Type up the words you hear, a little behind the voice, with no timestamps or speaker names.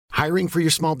Hiring for your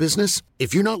small business?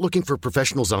 If you're not looking for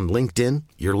professionals on LinkedIn,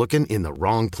 you're looking in the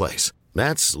wrong place.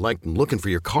 That's like looking for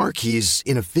your car keys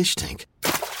in a fish tank.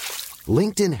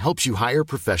 LinkedIn helps you hire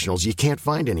professionals you can't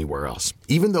find anywhere else,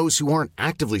 even those who aren't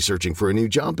actively searching for a new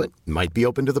job but might be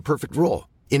open to the perfect role.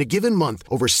 In a given month,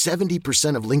 over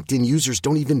 70% of LinkedIn users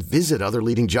don't even visit other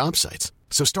leading job sites.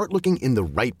 So start looking in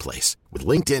the right place. With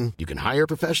LinkedIn, you can hire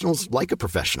professionals like a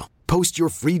professional. Post your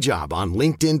free job on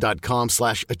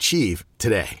linkedin.com/achieve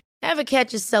today. Ever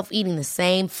catch yourself eating the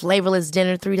same flavorless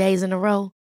dinner 3 days in a row?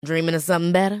 Dreaming of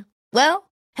something better? Well,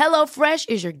 HelloFresh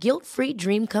is your guilt-free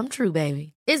dream come true, baby.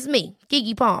 It's me,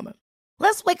 Keke Palmer.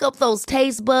 Let's wake up those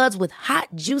taste buds with hot,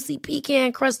 juicy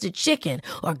pecan-crusted chicken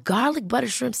or garlic butter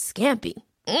shrimp scampi.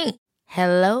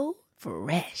 Hello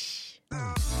Fresh.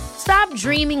 Stop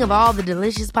dreaming of all the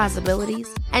delicious possibilities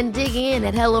and dig in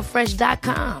at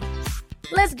HelloFresh.com.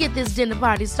 Let's get this dinner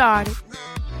party started.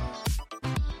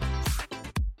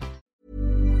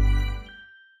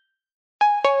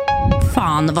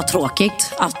 Fan vad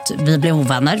tråkigt att vi blev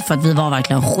ovänner, för att vi var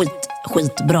verkligen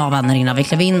skitbra vänner innan vi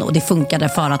klev in, och det funkade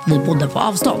för att vi bodde på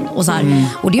avstånd och så här.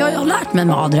 Och det har jag lärt mig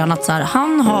med Adrian, att så här,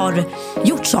 han har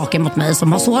gjort saker mot mig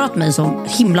som har sårat mig så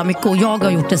himla mycket, och jag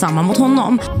har gjort detsamma mot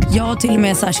honom. Jag har till och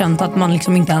med så här känt att man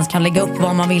liksom inte ens kan lägga upp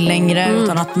vad man vill längre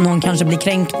utan att någon kanske blir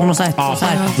kränkt på något sätt. Ja, så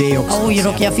här, det är också. Oj,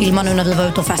 råkar jag filma nu när vi var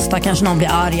ute och festa, kanske någon blir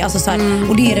arg, alltså så här,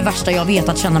 och det är det värsta jag vet,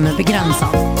 att känna mig begränsad.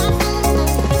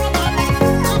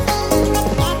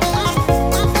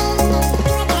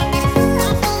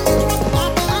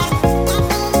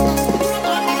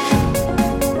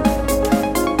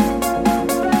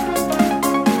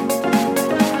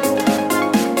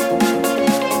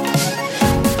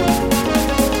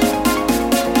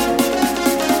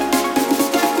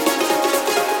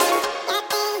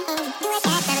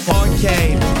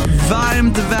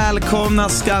 Välkomna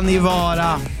ska ni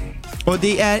vara. Och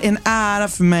det är en ära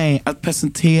för mig att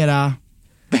presentera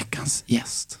veckans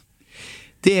gäst.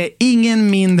 Det är ingen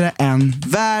mindre än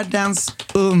världens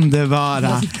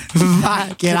underbara,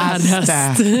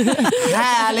 vackraste,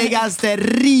 härligaste,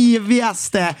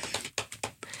 rivigaste,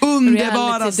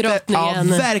 underbaraste,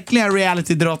 verkligen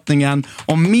reality-drottningen,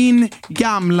 och min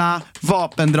gamla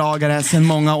vapendragare sedan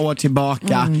många år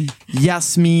tillbaka,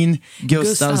 Jasmine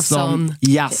Gustafsson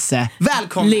Jasse.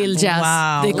 Välkommen! Lil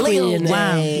Jazz, the queen.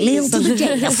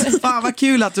 Lil Jazz. Fan vad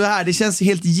kul att du är här. Det känns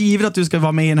helt givet att du ska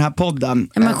vara med i den här podden.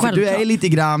 Ja, men för du är lite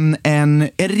grann en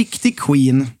riktig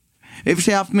queen. Vi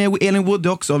har haft med Elin Wood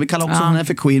också. Vi kallar också henne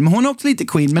för queen. Men hon är också lite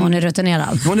queen. Men hon är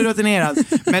rutinerad.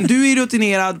 Men du är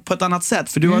rutinerad på ett annat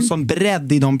sätt. För du har en sån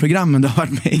bredd i de programmen du har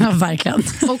varit med i. Ja, verkligen.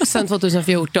 Och sen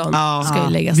 2014 ska ju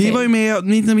läggas till. Vi var ju med,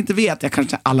 ni som inte vet, jag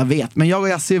kanske alla vet, men jag och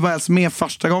Jassi var alltså med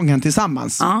första gången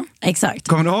tillsammans. Ja, exakt.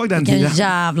 Kommer du ihåg den tiden? Vilken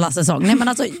jävla säsong. Nej, men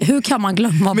alltså, hur kan man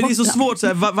glömma Men det är så svårt så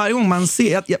här, varje gång man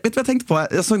ser, vet du vad jag tänkte på?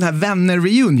 Jag såg den här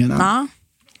Vänner-reunionen. Ja.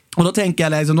 Och då tänker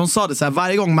jag, liksom, de sa det så här,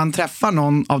 varje gång man träffar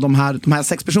någon av de här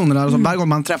 6 personerna, alltså, varje gång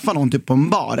man träffar någon typ på en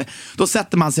bar, då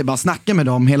sätter man sig bara och snackar med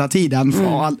dem hela tiden.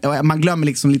 Och man glömmer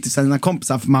liksom lite sina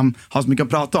kompisar för man har så mycket att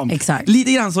prata om. Exakt.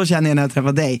 Lite grann så känner jag när jag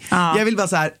träffar dig. Jag vill bara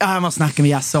så här, jag måste snacka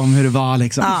med Jasse om hur det var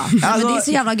liksom. Men det är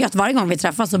så jävla gött, varje gång vi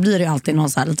träffas så blir det ju alltid någon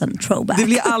så här liten throwback. Det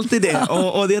blir alltid det,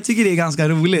 och jag tycker det är ganska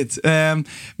roligt.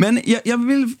 Men jag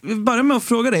vill börja med att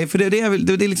fråga dig, för det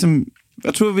är liksom,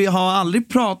 jag tror vi har aldrig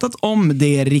pratat om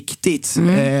det riktigt.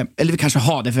 Eller vi kanske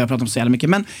har det, för jag har pratat om så jävla mycket.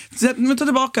 Men ta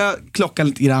tillbaka klockan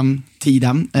lite grann,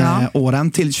 tiden,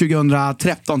 åren till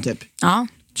 2013 typ. Ja.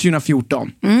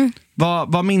 2014.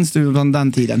 Vad minns du från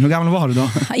den tiden? Hur gammal var du då?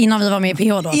 Innan vi var med i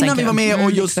PH då. Innan vi var med,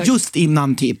 och just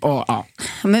innan typ.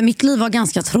 Men mitt liv var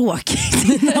ganska tråkigt.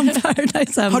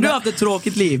 Har du haft ett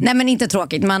tråkigt liv? Nej, men inte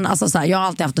tråkigt, men alltså, så här, jag har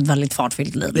alltid haft ett väldigt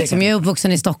fartfyllt liv. Liksom. Jag är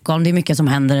uppvuxen i Stockholm, det är mycket som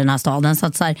händer i den här staden. Så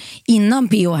att så här, innan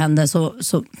PH hände så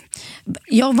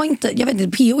jag vet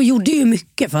inte, PH gjorde ju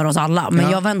mycket för oss alla,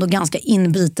 men jag var ändå ganska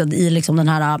inbiten i liksom den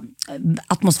här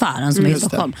atmosfären som är i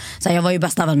Stockholm. Så här, jag var ju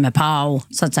bästa vän med Pau,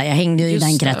 så att säga, jag hängde ju i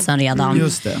den kretsen redan.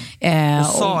 Just det. Och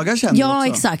Saga kände ja,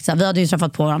 också. exakt. Så här, vi hade ju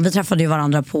träffat på varandra. Vi träffade ju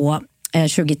varandra på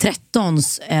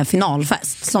 2013s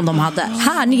finalfest som de hade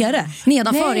här nere,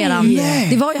 nedanför eran.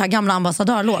 Det var ju här gamla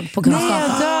ambassadör låg på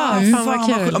Kungsgatan. Fan vad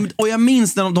kul. Och jag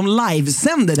minns när de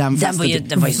livesände den festen.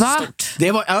 Det var ju så stort.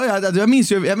 Det var, jag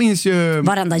minns ju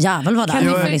varenda jävel var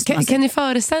där. Kan ni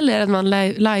föreställa er att man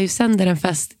livesänder en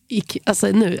fest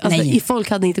folk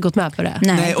hade inte gått med på det?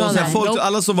 Nej, och sen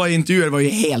alla som var i intervjuer var ju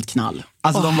helt knall.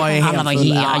 Alltså de var ju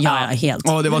helt.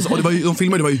 Och de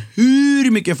filmade, det var ju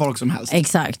hur mycket folk som helst.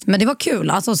 Exakt, men det var kul.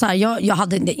 Alltså så här, jag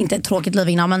hade inte ett tråkigt liv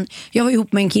innan, men jag var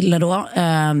ihop med en kille då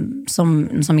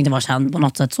som inte var känd på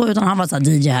något sätt så, utan han var så här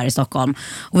DJ här i Stockholm.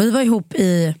 Och vi var ihop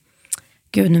i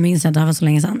Gud, nu minns jag inte, det här var så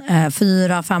länge sedan.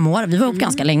 4-5 år, vi var upp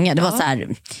ganska länge. Det var så här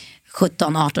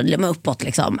 17-18, uppåt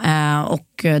liksom.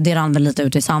 Och det rann väl lite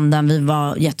ut i sanden. Vi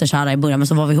var jättekära i början, men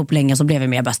så var vi ihop länge, så blev vi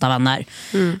mer bästa vänner.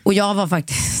 Och jag var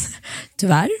faktiskt,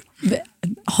 tyvärr,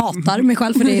 hatar mig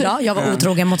själv för det idag. Jag var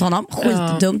otrogen mot honom.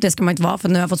 Skitdumt, det ska man inte vara, för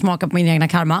nu har jag fått smaka på min egna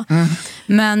karma.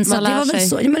 Men så det var väl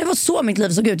så, men det var så mitt liv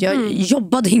såg ut. Jag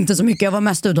jobbade inte så mycket, jag var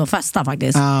mest ute och festa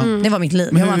faktiskt. Det var mitt liv,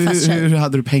 jag var en festtjej. Hur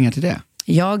hade du pengar till det?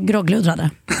 Jag groggludrade.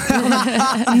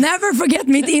 Never forget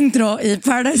mitt intro i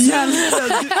Paradise.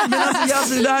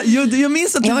 Jag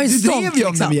minns att du drev ju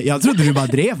om det. Jag trodde du bara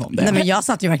drev om det. Nej, men jag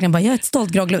satt ju verkligen bara, jag är ett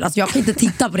stolt grogglud. Alltså, jag kan inte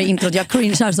titta på det introt. Jag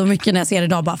cringear så mycket när jag ser det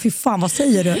idag. Bara, fy fan, vad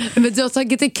säger du? Men du har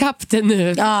tagit ikapp det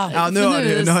nu. Ja,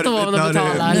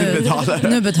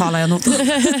 nu betalar jag något.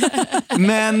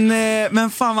 Men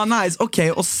fan vad nice.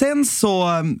 Okej, och sen så,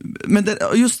 men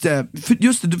just det,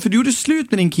 för du gjorde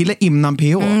slut med din kille innan PH.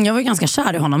 Jag var ganska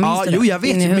kär i honom. Jag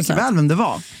vet ju mycket väl vem det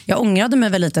var. Jag ångrade mig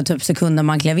väl lite typ sekunder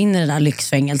man klev in i det där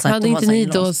lyxfängelset. Hade inte ni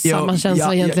då samma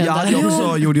känsla egentligen?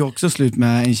 Jag gjorde ju också slut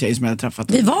med en tjej som jag hade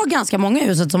träffat. Vi var ganska många i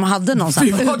huset som hade någon sån.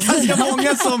 Vi var ganska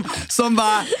många som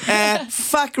bara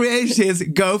fuck relations,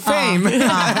 go fame.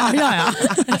 Ja.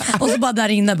 Och så bara där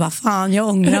inne bara, fan, jag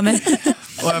ångrar mig.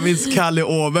 Och jag minns Kalle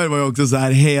Åberg var ju också så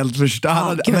här helt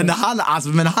förstörd.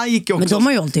 Men han gick ju också. Men de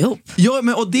har ju hållit ihop. Ja,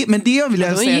 men det vill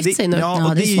jag säga. Gift sig nu.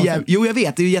 Jo, jag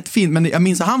vet, det är ju jättefint. Men jag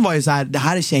minns att han var ju så här, det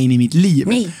här är tjejen i mitt liv.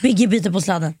 Nej, Biggie byter på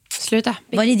sladden. Sluta.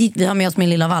 Var det dit vi har med oss min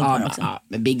lilla valp också? Ja,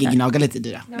 men Biggie gnagar lite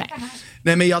dyra.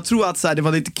 Nej, men jag tror att så här, det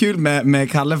var lite kul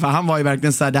med Kalle, för han var ju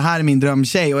verkligen så här, det här är min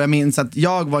drömtjej. Och jag minns att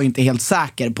jag var inte helt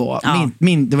säker på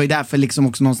det var ju därför liksom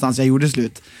också någonstans jag gjorde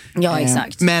slut. Ja,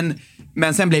 exakt.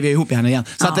 Men sen blev jag ihop med henne igen.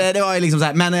 Så att det var ju liksom så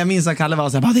här, men jag minns att Kalle var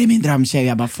så här, det är min drömtjej.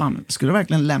 Jag bara, fan, skulle du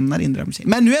verkligen lämna din drömtjej?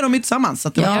 Men nu är de ju tillsammans, så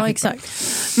att det var exakt.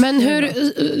 Men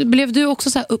hur blev du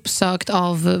också så här uppsökt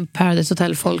av Paradise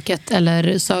Hotel-folket,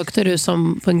 eller sökte du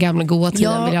som på en gamla goda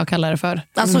tiden, vill jag kalla det för?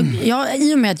 Alltså,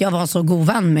 i och med att jag var så god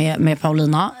vän med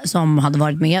Paulina som hade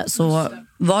varit med, så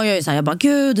var jag ju så här, jag bara,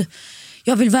 gud,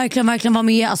 jag vill verkligen vara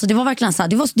med. Alltså, det var verkligen så här,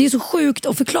 det är så sjukt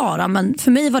att förklara, men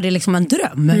för mig var det liksom en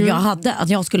dröm jag hade, att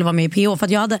jag skulle vara med i PH. För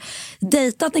att jag hade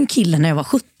dejtat en kille när jag var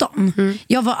 17.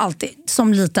 Jag var alltid,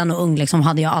 som liten och ung liksom,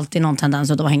 hade jag alltid någon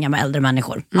tendens att hänga med äldre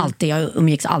människor. Alltid, jag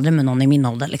umgicks aldrig med någon i min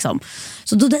ålder liksom.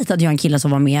 Så då dejtade jag en kille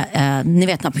som var med, ni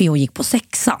vet när PH gick på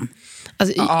 6:an.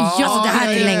 Alltså, det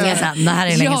här är länge sedan.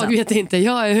 Jag vet inte.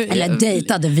 Eller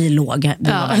dejtade, vi låg.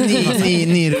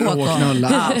 Ni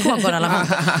råknulla.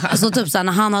 Så typ såhär,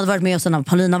 när han hade varit med och sen när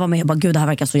Paulina var med, jag bara, gud, det här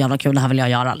verkar så jävla kul, det här vill jag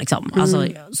göra liksom. Alltså,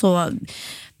 så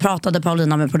pratade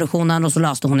Paulina med produktionen och så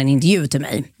löste hon en intervju till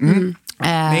mig.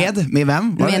 Med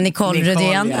vem? Med Nicole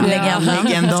Rydén.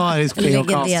 Legendarisk.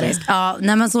 Ja,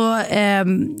 nej, men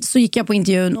så gick jag på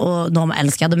intervjun och de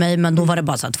älskade mig, men då var det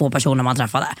bara så här 2 personer man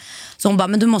träffade. Så hon bara,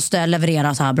 men du måste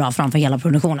leverera så här bra framför hela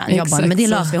produktionen. Jag bara, men det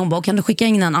löser vi. Hon bara, kan du skicka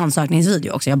in en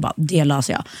ansökningsvideo också? Jag bara, det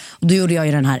löser jag. Och då gjorde jag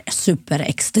ju den här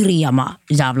superextrema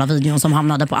jävla videon som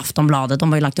hamnade på Aftonbladet.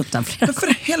 De har ju lagt upp den flera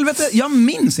gånger. För helvete, jag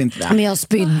minns inte det. Men jag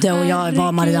spydde och jag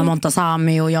var Maria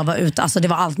Montazami och jag var ute. Alltså det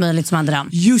var allt möjligt som hände den.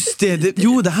 Just det.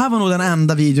 Det här var nog den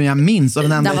enda videon jag minns. Och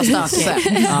den enda var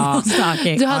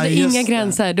stökig. Du hade inga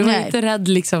gränser. Du var inte rädd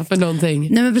liksom för någonting.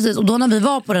 Nej, men precis. Och då när vi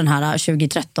var på den här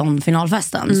 2013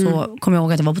 finalfesten så kom jag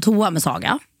ihåg att jag var på toa med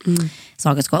Saga.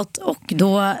 Saga Skott. Och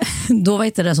då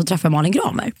vet det, så träffade jag Malin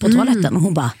Gramer på toaletten. Och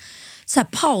hon bara så här,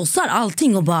 pausar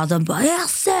allting och bara,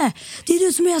 Jasse, det är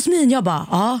du som är Jasmin. Jag bara,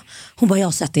 ja. Hon bara, jag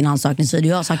har sett din ansökningsvideo.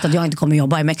 Jag har sagt att jag inte kommer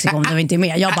jobba i Mexiko om du inte är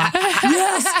med. Jag bara,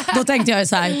 yes! Då tänkte jag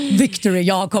så här, victory,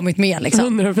 jag har kommit med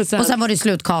liksom. 100%. Och sen var det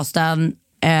slutcasten.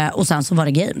 Och sen så var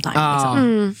det game time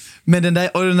liksom. Men den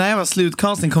där jävla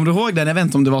slutcasting, kommer du ihåg den? Jag vet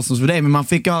inte om det var som för dig, men man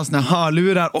fick ha såna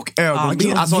hörlurar och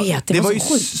ögonbild. Det var ju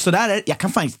sådär, jag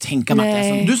kan fan inte tänka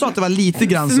mig. Du sa att det var lite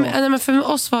grann så. Men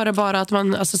för oss var det bara att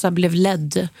man alltså, så här, blev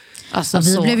ledd. Alltså,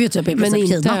 vi blev ju typ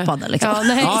kidnappade liksom.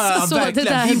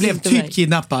 Vi blev typ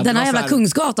kidnappade. Den här jävla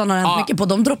Kungsgatan har hänt mycket på.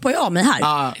 De droppar ju av mig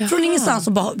här. Från ingenstans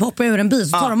så bara hoppar jag ur en bil,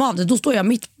 så tar de av det. Då står jag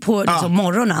mitt på liksom,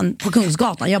 morgonen på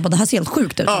Kungsgatan. Jag bara, det här ser helt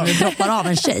sjukt ut. Vi droppar av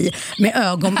en tjej med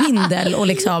ögonbindel och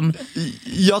liksom.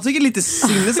 Jag tycker lite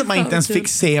sinnes att man inte ens fick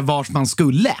se vart man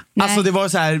skulle. Nej. Alltså det var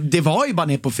så här, det var ju bara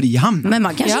ner på Frihamn. Men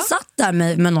man kanske satt där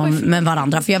med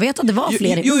varandra, för jag vet att det var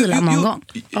fler i bilen någon gång.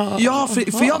 Ja,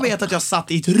 för jag vet att jag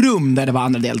satt i ett rum där det var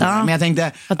andra deltagare. Men jag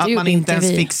tänkte att man inte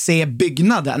ens fick se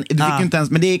byggnaden. Det fick inte ens,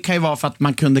 men det kan ju vara för att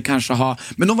man kunde kanske ha.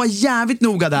 Men de var jävligt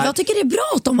noga där. Jag tycker det är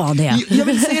bra att de var det. Jag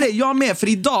vill säga det, jag med. För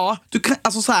idag, du kan,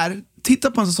 alltså så här,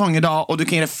 titta på en säsong idag och du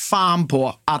kan ge dig fan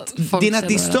på att det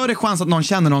är större chans att någon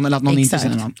känner någon eller att någon inte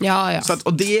känner någon. Ja. Så att,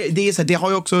 och det är så, det har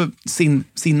ju också sin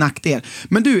nackdel.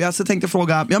 Men du, jag tänkte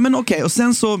fråga, ja men okej, och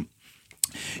sen så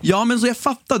ja men så jag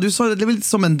fattar, du sa det var lite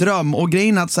som en dröm och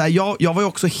grejen att så här, jag var ju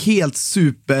också helt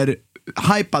super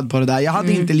hypad på det där. Jag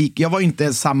hade jag var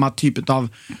inte samma typ av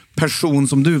person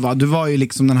som du var. Du var ju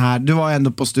liksom den här, du var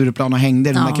ändå på Stureplan och hängde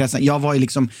i den här kretsen. Jag var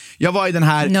ju den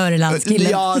här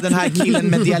Norrlandskillen. Ja, den här killen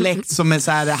med dialekt som är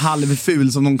så här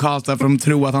halvful som de kastar för att de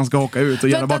tror att han ska åka ut och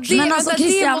göra bort sig. Men alltså,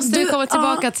 Christian, det måste vi komma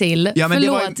tillbaka till. Ja, men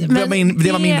förlåt,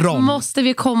 det var min roll. Måste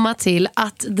vi komma till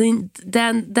att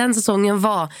den säsongen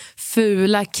var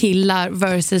fula killar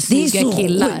versus snygga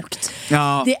killar. Det är så sjukt.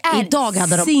 Ja. Det är idag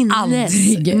hade de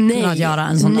aldrig kunnat göra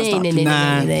en sån start.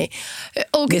 Nej.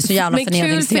 Och, det är så jävla men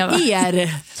kul för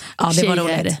er. Ja, det var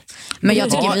roligt. Men jag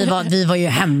tycker vi var ju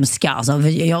hemska. Alltså,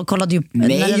 jag kollade ju...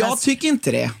 Nej, jag tycker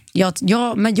inte det.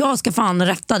 Men jag ska fan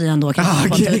rätta dig ändå.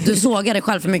 Okay. Du sågar dig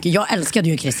själv för mycket. Jag älskade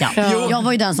ju Christian. Jag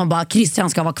var ju den som bara, Christian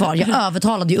ska vara kvar. Jag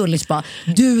övertalade ju Ullis bara,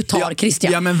 du tar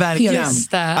Christian. Ja men verkligen.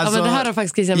 Alltså, men det här har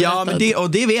faktiskt Christian berättat. Ja,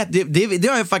 men det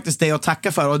har jag faktiskt dig att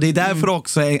tacka för. Och det är därför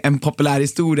också en populär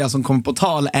historia som kommer på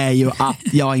tal är ju att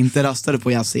jag inte röstade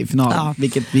på Jasse i finalen.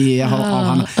 Vilket vi har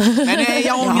avhandlat. Men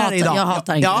jag ångrar det idag. Jag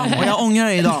hatar inte det. Och jag ångrar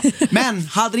det idag. Men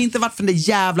hade det inte varit för den där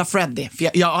jävla Freddy. För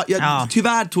jag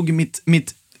tyvärr tog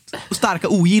mitt starka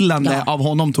ogillande av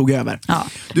honom tog över. Ja.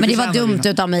 Men det var dumt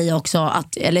utav mig också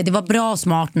eller det var bra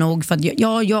smart nog för att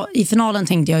jag i finalen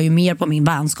tänkte jag ju mer på min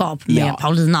vänskap med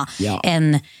Paulina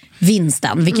än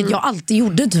vinsten, vilket jag alltid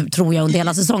gjorde tror jag under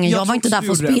hela säsongen. Jag var inte där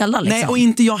för att spela liksom. Nej, och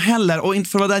inte jag heller, och inte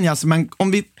för att vara den Jasse, men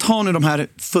om vi tar nu de här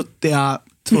futtiga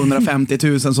 250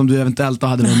 000 som du eventuellt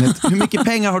hade vunnit. Hur mycket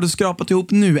pengar har du skrapat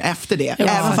ihop nu efter det?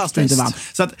 Även fast du inte vann.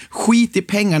 Så att skit i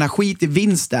pengarna, skit i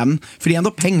vinsten. För det är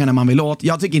ändå pengarna man vill åt.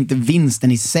 Jag tycker inte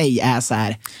vinsten i sig är så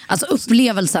här. Alltså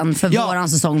upplevelsen för våran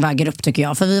säsong väger upp tycker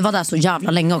jag. För vi var där så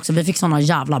jävla länge också. Vi fick såna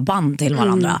jävla band till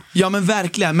varandra. Ja men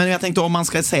verkligen. Men jag tänkte om man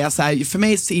ska säga så här. För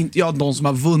mig ser inte jag de som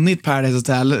har vunnit Paradise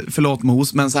Hotel. Förlåt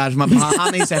Mos. Men så här, som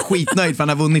han är så här skitnöjd för han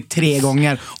har vunnit 3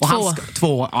 gånger. Och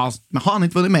två. Ja, men har han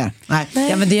inte vunnit mer? Nej.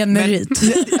 Ja, men det är en merit.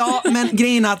 Men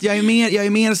grejen är att jag är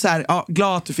mer så här,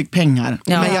 glad att du fick pengar.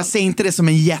 Ja. Men jag ser inte det som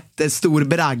en jättestor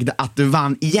bragd att du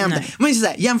vann igen. Men så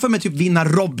här, jämför med typ vinna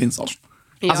Robinson.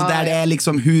 Alltså där det är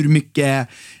liksom hur mycket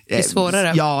det är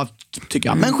svårare. Ja, tycker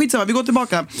jag. Men skitsamma, vi går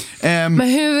tillbaka.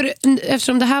 Men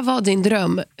eftersom det här var din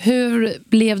dröm, hur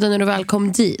blev det när du väl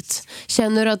kom dit?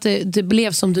 Känner du att det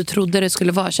blev som du trodde det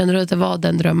skulle vara? Känner du att det var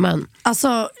den drömmen?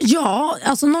 Alltså,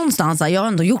 någonstans jag har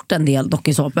ändå gjort en del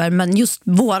dokusåpor, men just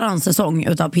våran säsong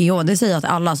utav PH, det säger jag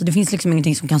till alla, så det finns liksom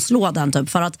ingenting som kan slå den typ,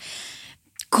 för att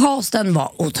casten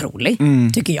var otrolig,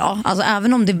 tycker jag. Alltså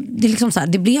även om det liksom så här,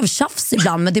 det blev tjafs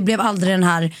ibland, men det blev aldrig den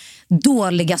här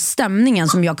dåliga stämningen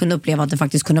som jag kunde uppleva att det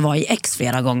faktiskt kunde vara i X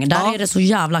flera gånger. Där är det så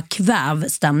jävla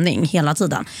kvävstämning hela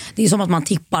tiden. Det är som att man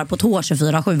tippar på tå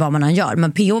 24/7 vad man än gör.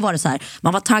 Men PO var det så här,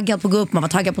 man var taggad på att gå upp, man var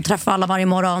taggad på att träffa alla varje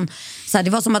morgon. Så här,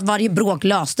 det var som att varje bråk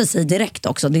löste sig direkt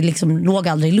också. Det liksom låg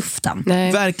aldrig i luften.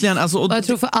 Nej. Verkligen. Alltså, och jag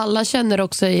tror för alla känner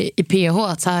också i PH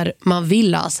att så här, man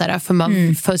vill lösa det.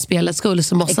 För spelets skull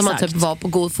så måste man typ vara på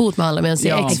god fot med alla. Men i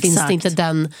X finns det inte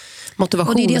den motivationen.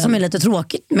 Och det är det som är lite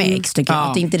tråkigt med X tycker jag.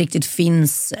 Att det inte riktigt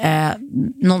finns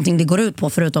någonting det går ut på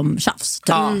förutom tjafs.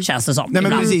 Känns det som. Nej,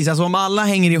 men precis, alltså, om alla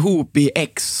hänger ihop i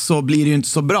X så blir det ju inte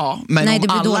så bra. Men nej, om det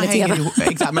blir alla dåligt hänger ihop,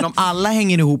 exakt, men om alla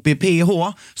hänger ihop i PH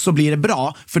så blir det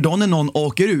bra. För då när någon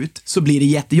åker ut så blir det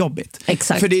jättejobbigt.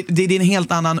 Exakt. För det är en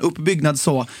helt annan uppbyggnad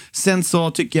så. Sen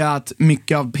så tycker jag att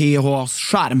mycket av PHs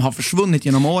charm har försvunnit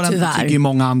genom åren. Det tycker ju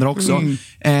många andra också.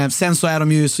 Sen så är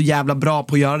de ju så jävla bra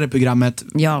på att göra det programmet.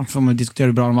 Får man diskutera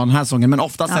hur bra de var den här säsongen. Men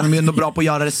oftast är de ju ändå bra på att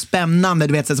göra det spännande,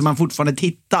 du vet, så man fortfarande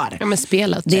tittar. Ja, men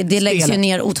spelet. Det läggs ju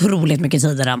ner otroligt mycket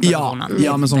tid i den produktionen.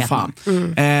 Ja, men som fan.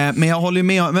 Men jag håller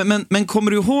med. Men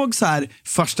kommer du ihåg så här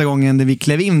första gången när vi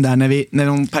klev in där, när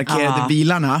de parkerade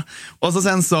bilarna och så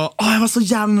sen så, jag var så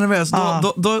jävla nervös.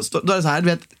 Då är det så här, du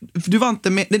vet, för du var inte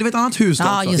med, det var ett annat hus då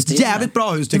också. Ett jävligt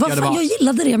bra hus tycker jag det var. Jag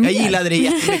gillade det mer. Jag gillade det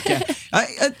jättemycket.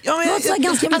 Det var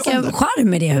ganska mycket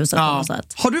charm i det huset på något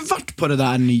sätt. Har du varit på det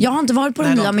där nya? Jag har inte varit på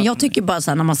det nya, men jag tycker bara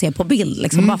så här, när man ser på bild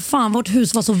liksom, bara fan, vårt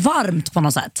hus var så varmt på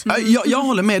något sätt. Jag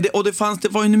håller med, och det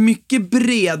var en mycket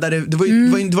bredare,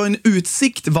 det var en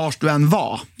utsikt vars du än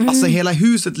var. Alltså hela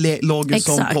huset låg ju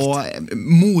som på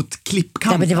mot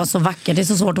klippkanten. Ja, men det var så vackert, det är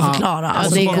så svårt att förklara.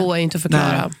 Alltså, det går inte att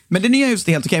förklara. Nej. Men det nya huset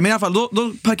är helt okej. Men i alla fall,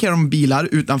 då parkerar de bilar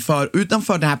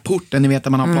utanför den här porten, ni vet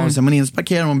där man har planceremonin, så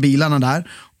parkerar de bilarna där.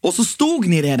 Och så stod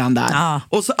ni redan där.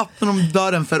 Och så öppnade de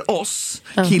dörren för oss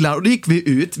killar. Och då gick vi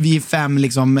ut, vi är 5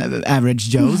 liksom average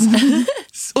Joes.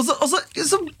 Och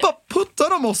så bara puttar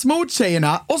de oss mot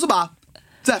tjejerna. Och så bara,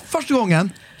 så här, första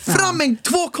gången, fram med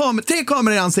 3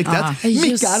 kameror i ansiktet,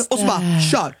 mickar och så bara,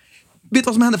 kör. Vet du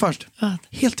vad som hände först?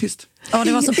 Helt tyst. Ja,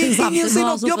 det var så pinsamt. Ingen säger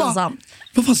något. Jag bara,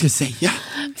 vad fan ska jag säga?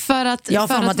 Jag har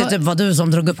för att det typ var du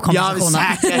som drog upp konversationen.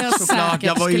 Ja, säkert, såklart.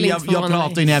 Jag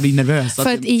pratar ju när jag blir nervös.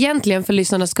 För att egentligen, för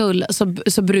lyssnarnas skull,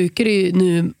 så brukar det ju,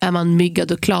 nu är man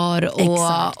myggad och klar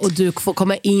och du får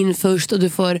komma in först och du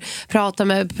får prata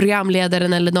med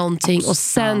programledaren eller någonting och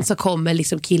sen så kommer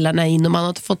liksom killarna in och man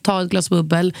har fått ta ett glas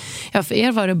bubbel. Ja, för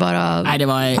er var det bara... Nej, det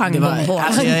var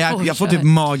alltså, jag får typ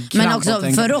magkramp. Men också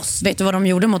för oss, vet du vad de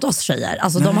gjorde mot oss tjejer?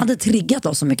 Alltså de hade triggat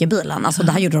oss så mycket i bilen. Alltså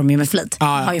det här gjorde de ju med flit.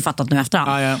 Har ju fattat nu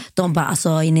efterhand. De bara, alltså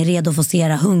är ni redo för att se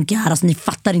era hunkar? Alltså ni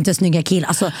fattar inte snygga killar.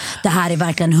 Alltså det här är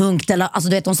verkligen hunk. Eller, alltså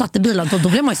du vet, de satte bilen och då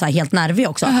blev man ju så här helt nervig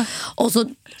också. Och så,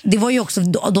 det var ju också,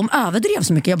 de överdrev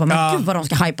så mycket. Jag bara, men gud vad de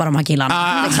ska hypa de här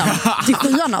killarna. Liksom, till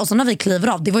skyarna. Och så när vi kliver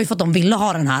av, det var ju för att de ville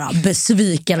ha den här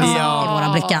besvikelsen i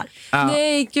våra blickar.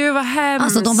 Nej, gud vad hemskt.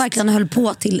 Alltså de verkligen höll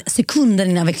på till sekunder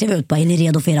innan vi klev ut. Bara, är ni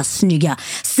redo för era snygga,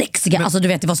 sexiga? Alltså du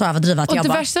vet, det var så överdrivet. Och det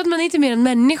värsta är att man är inte mer en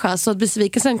människa, så att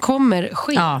besvikelsen kommer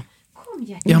ske.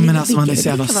 Ja, men alltså man är så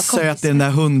jävla söt i den där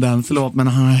hunden. Förlåt, men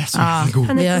han är så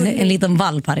god. Vi har en liten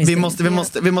valp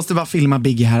här. Vi måste bara filma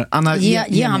Biggie här. Anna,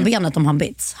 ge han benet om han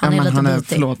bits. Han är lite bitig.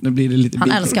 Förlåt, nu blir det lite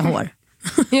han älskar hår.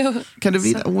 Kan du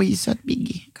vrida? Oj, söt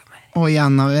Biggie. Oj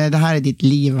Anna, det här är ditt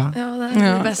liv, va? Ja, det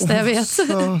är det bästa jag vet.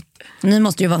 Ni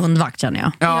måste ju vara hundvakt, känner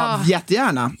jag. Ja,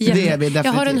 jättegärna. Det är vi definitivt.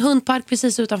 Jag har en hundpark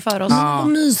precis utanför oss. Ja.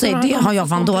 Mysigt, det har jag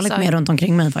fan dåligt med runt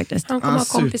omkring mig faktiskt. Han kommer ha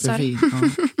kompisar.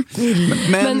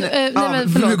 Men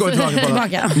förlåt. Nu går vi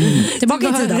tillbaka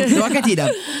i tiden. Tillbaka i tiden.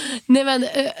 Nej, men,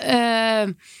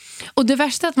 och det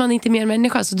värsta är att man inte är mer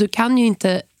människa, så du kan ju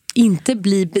inte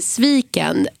bli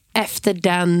besviken efter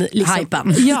den liksom,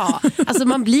 hypen. Ja, alltså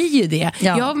man blir ju det.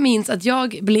 Ja. Jag minns att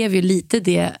jag blev ju lite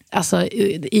det, alltså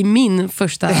i min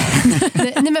första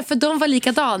nej, men för de var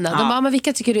likadana. De bara, men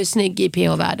vilka tycker du är snygg i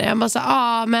PH-världen? Jag bara så,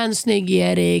 men snygg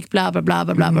Erik, bla bla bla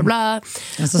bla bla bla.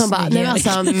 Alltså, de bara, nej,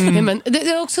 alltså, nej, men det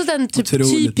är också den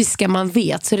typiska man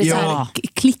vet, så det är så här,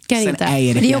 klickar sen inte.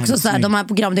 Det är också så här, de här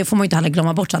programmen, det får man ju inte heller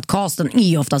glömma bort, så att casten är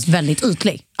ju oftast väldigt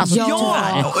ytlig. Alltså,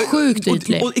 sjukt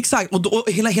ytlig. Och exakt, och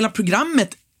hela programmet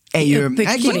är ju men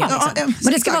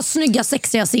det ska vara snygga,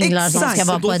 sexiga singlar som ska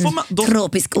vara på en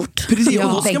tropisk ort. Precis,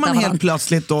 och då ska man helt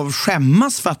plötsligt då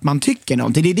skämmas för att man tycker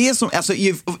någonting. Det är det som, alltså,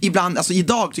 ibland, alltså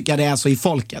idag tycker jag det är så i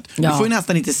folket. Du får ju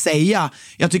nästan inte säga,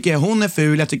 jag tycker hon är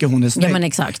ful, jag tycker hon är snygg. Ja, men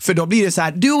exakt. För då blir det så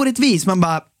här, du är orättvis. Man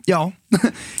bara, ja,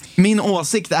 min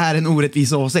åsikt är en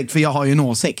orättvis åsikt, för jag har ju en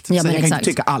åsikt. Så jag kan inte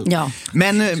tycka allt. Ja.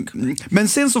 Men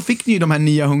sen så fick ni ju de här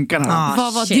nya hunkarna.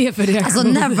 Vad var det för reaktion?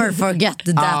 Alltså never forget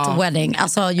that wedding.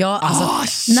 Alltså jag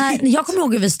kommer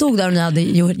ihåg hur vi stod där och ni hade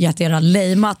gett era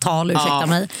lejma tal, ursäkta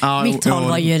mig. Mitt tal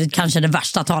var ju kanske det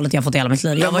värsta talet jag fått i hela mitt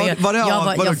liv. Var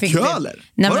det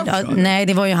köler? Nej,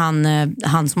 det var ju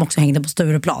han som också hängde på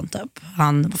Stureplan typ.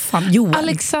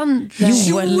 Joel.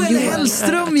 Joel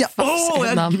Hellström.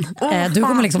 Du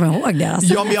kommer liksom ihåg det.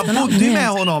 Alltså. Ja, men jag bodde med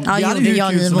honom.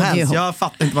 Jag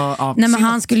fattar inte vad... Nej, men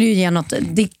han skulle ju ge något...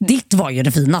 Ditt var ju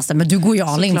det finaste, men du går ju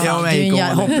all in. Du är ju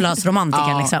en hopplös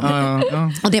romantiker liksom.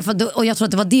 Och jag tror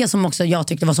att det var det som också jag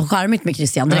tyckte var så charmigt med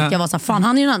Christian. Direkt jag var så här, fan,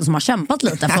 han är ju den som har kämpat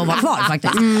lite för att vara kvar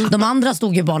faktiskt. De andra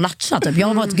stod ju bara och latcha typ.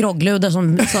 Jag var ett groggluder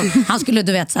som han skulle,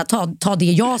 du vet, så här, ta det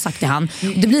jag sagt till han.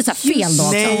 Det blir så här fel då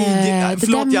också. Nej,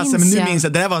 förlåt Jasse, men nu minns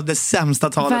jag. Det där var det sämsta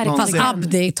talet någonsin. Fast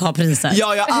Abdi tar priset.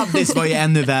 Ja, Abdis var ju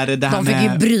ännu värre. De fick ju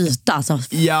bryta alltså,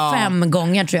 5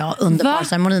 gånger tror jag under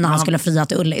parceremonin när han skulle fria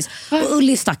till Ullis. Och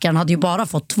Ullis stackaren hade ju bara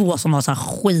fått 2 som var så här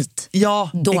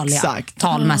skitdåliga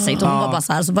talmässigt. Och hon var bara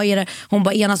så här, så bara är det, hon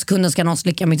bara, ena sekunden ska någon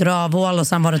slicka mitt rövhål och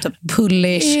sen var det typ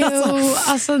pullish.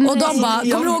 Alltså, och de bara,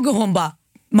 kommer du ihåg, och hon bara,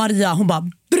 Maria, hon bara,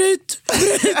 bryt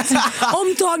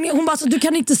omtagning. Hon bara, så du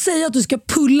kan inte säga att du ska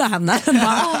pulla henne.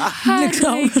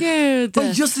 Herregud.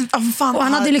 Och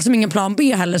han hade liksom ingen plan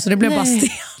B heller, så det blev bara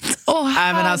stelt.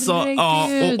 Nej, men alltså,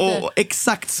 och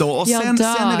exakt så. Och sen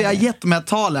när vi har gett de här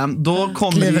talen, då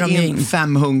kommer det in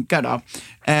 5 hunkar då.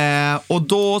 Och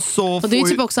då så och det är ju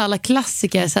typ också alla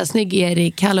klassiker, så här, snygg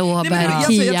Erik, Kalle Åberg,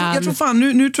 Kian. Jag tror fan,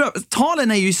 nu tror jag,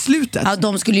 talen är ju i slutet. Ja,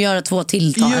 de skulle göra 2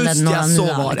 tilltal eller några nya. Så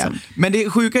var det. Men det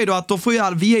sjuka är då att då får ju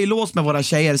vi är ju låst med våra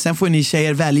tjejer. Sen får ni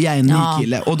tjejer välja en ny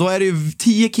kille. Och då är det ju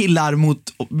 10 killar mot,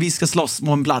 vi ska slåss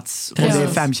på en plats. Och det är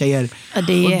 5 tjejer. Ja,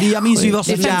 det är, och jag minns ju, vi var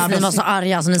så jävla, vi var så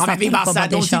arga så ni satt vi bara på, såhär,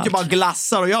 de tyckte bara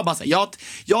glassar. Och jag bara såhär,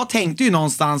 jag tänkte ju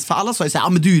någonstans, för alla sa ju såhär,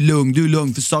 men du är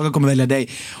lugn, för Saga kommer välja dig.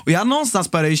 Och jag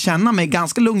någonstans började ju känna mig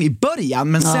ganska lugn i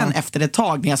början. Men sen efter ett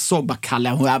tag när jag såg bara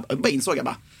Kalle, och jag bara insåg, jag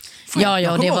bara,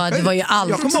 Ja, det var ju allt.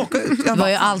 Jag kommer åka ut. Det var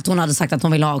ju allt hon hade sagt att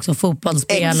hon ville ha också.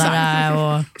 Fotbollsspelare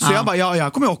och... Så jag bara,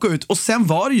 jag kommer åka ut. Och sen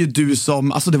var det ju du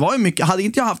som, alltså det var ju mycket, hade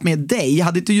inte jag haft med dig,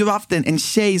 hade inte du haft en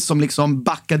tjej som liksom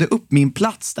backade upp min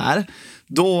plats där,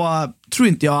 då tror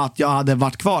inte jag att jag hade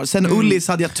varit kvar. Sen Ullis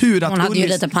hade jag tur att hon hade Ullis, ju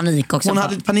lite panik också. Hon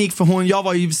hade lite panik för jag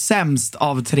var ju sämst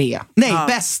av 3. Nej,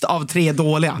 bäst av 3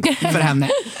 dåliga för henne.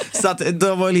 Så att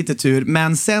det var ju lite tur.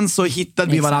 Men sen så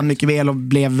hittade vi varandra mycket väl och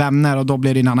blev vänner, och då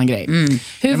blev det en annan grej.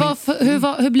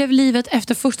 Hur blev livet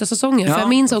efter första säsongen? Ja. För jag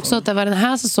minns också att det var den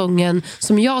här säsongen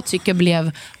som jag tycker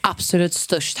blev absolut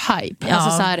störst hype. Ja.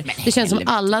 Alltså så här, det känns som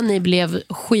alla ni blev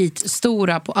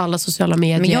skitstora på alla sociala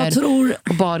medier. Men jag tror...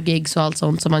 och bargigs och allt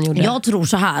sånt som man gjorde. Jag tror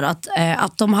så här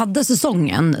att de hade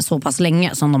säsongen så pass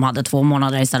länge som de hade 2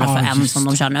 månader istället för en som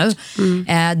de kör nu.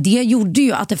 Det gjorde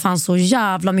ju att det fanns så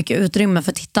jävla mycket utrymme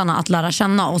för tittarna att lära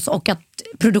känna oss, och att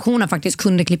produktionen faktiskt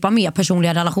kunde klippa med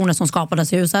personliga relationer som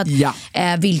skapades i huset. Ja.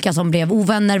 Vilka som blev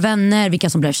ovänner, vänner, vilka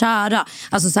som blev kära.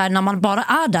 Alltså så här, när man bara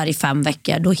är där i 5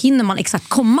 veckor, då hinner man exakt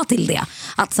komma till det.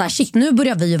 Att så här, shit, nu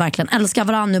börjar vi ju verkligen älska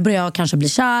varandra. Nu börjar jag kanske bli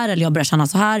kär, eller jag börjar känna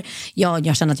så här.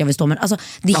 Jag känner att jag vill stå med. Alltså,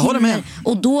 det håller med.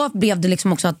 Och då blev det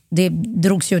liksom också att det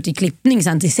drogs ut i klippning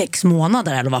sen till 6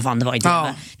 månader, eller vad fan det var i TV. Ja.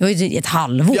 Det var ju ett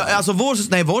halvår. Ja, alltså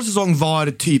vår säsong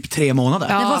var typ 3 månader.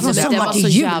 Ja, Det var från alltså, det sommar var till så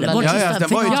jul. jävla Vår Ja, sista det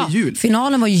var ju final. till jul.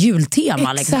 Finalen var ju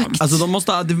jultema liksom. Exakt. Alltså de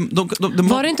måste...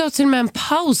 Var det inte till och med en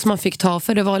paus man fick ta,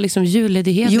 för det var liksom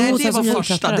julledighet? Jo, Nej, det sen var som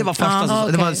första, det var första säsongen.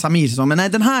 okej. Det var Samir säsong. Men nej,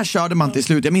 den här körde man till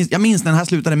slut. Jag minns den här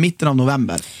slutade mitten av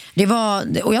november. Det var,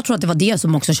 och jag tror att det var det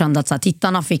som också kände att så här,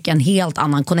 tittarna fick en helt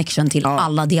annan connection till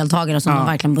alla deltagare som de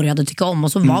verkligen började tycka om.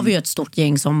 Och så var vi ju ett stort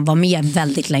gäng som var med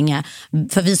väldigt länge.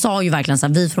 För vi sa ju verkligen så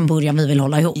här, vi från början, vi vill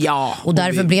hålla ihop. Ja, och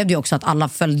därför blev det ju också att alla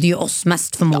följde ju oss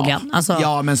mest förmodligen. Ja, Alltså,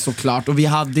 ja, men såklart. Och vi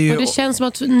hade ju... Och det känns som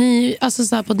att ni, alltså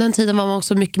så här, på den tiden var man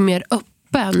också mycket mer öppen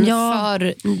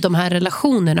för de här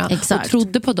relationerna. Exakt. Och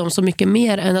trodde på dem så mycket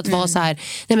mer än att vara så här,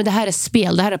 nej men det här är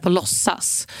spel, det här är på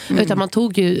låtsas. Utan man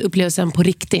tog ju upplevelsen på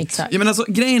riktigt. Exakt. Ja, men alltså,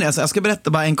 grejen är så, jag ska berätta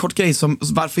bara en kort grej som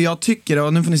varför jag tycker,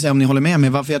 och nu får ni säga om ni håller med mig,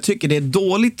 varför jag tycker det är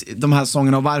dåligt de här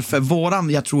sångerna och varför våran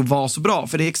jag tror var så bra.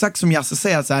 För det är exakt som Jasse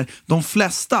säger så här, de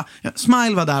flesta,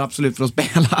 Smile var där absolut för att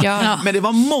spela, Ja. men det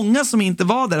var många som inte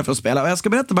var där för att spela. Och jag ska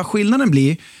berätta vad skillnaden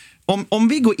blir. Om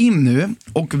vi går in nu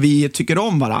och vi tycker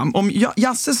om varandra, om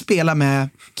Jasse spelar med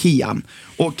Kian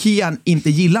och Kian inte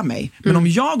gillar mig, men om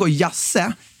jag och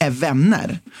Jasse är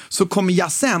vänner, så kommer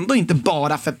Jasse ändå inte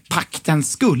bara för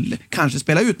paktens skull kanske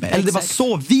spela ut mig. Eller det var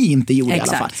så vi inte gjorde i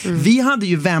alla fall. Vi hade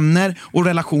ju vänner och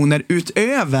relationer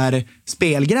utöver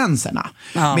spelgränserna.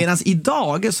 Medan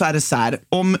idag så är det så här,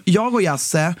 om jag och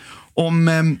Jasse,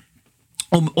 om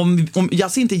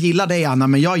Jasse inte gillar dig, Anna,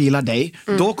 men jag gillar dig,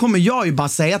 då kommer jag ju bara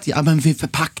säga att men för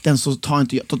pakten så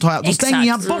då stänger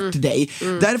jag bort dig.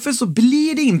 Därför så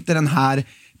blir det inte den här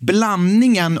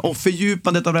blandningen och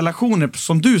fördjupandet av relationer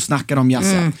som du snackar om,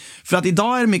 Jasse. För att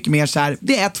idag är det mycket mer så här,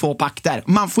 det är 2 pakter.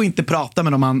 Man får inte prata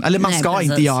med dem, eller man ska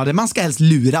inte göra det. Man ska helst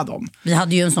lura dem. Vi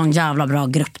hade ju en sån jävla bra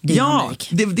gruppdynamik.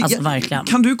 Ja, alltså verkligen.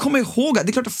 Kan du komma ihåg att det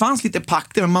är klart det fanns lite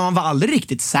pakter, men man var aldrig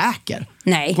riktigt säker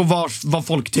på vad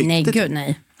folk tyckte. Nej, gud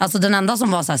nej. Alltså den enda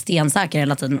som var så här stensäker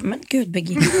hela tiden. Men gud,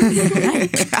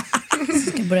 Birgitta.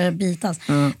 Ska börja bitas.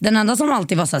 Den enda som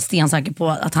alltid var så här stensäker på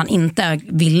att han inte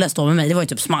ville stå med mig, det var ju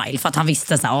typ Smile. För att han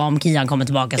visste så här, om Kian kommer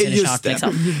tillbaka så är det kört liksom.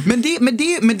 Men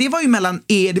det var ju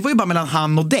det var ju bara mellan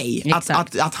han och dig.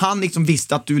 Att han liksom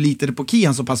visste att du litade på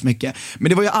Kian så pass mycket. Men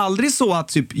det var ju aldrig så att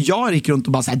typ, jag gick runt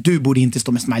och bara så här, du borde inte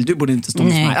stå med Smile, du borde inte stå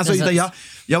med Smile. Alltså,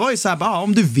 jag var ju så här,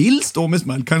 om du vill stå med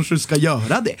Smile kanske du ska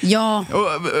göra det. Ja. Och,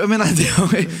 jag menar,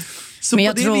 så men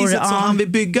på det viset så han vill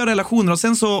bygga relationer. Och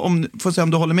sen så, får se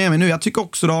om du håller med mig nu, jag tycker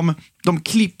också de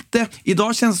klippte,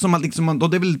 idag känns det som att liksom, och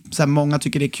det är väl så här, många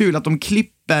tycker det är kul att de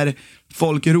klipper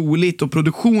folk roligt och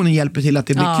produktionen hjälper till att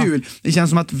det blir kul. Det känns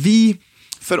som att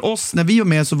för oss, när vi var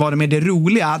med så var det med det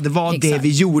roliga, det var det vi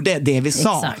gjorde, det vi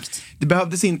sa. Exakt. Det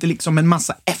behövdes inte liksom en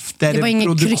massa efterproduktion. Det var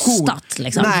inget krystat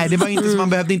liksom. Nej, det var inte så, man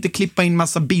behövde inte klippa in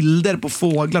massa bilder på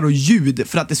fåglar och ljud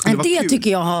för att det skulle vara kul. Det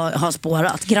tycker jag har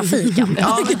spårat, grafiken.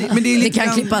 Men det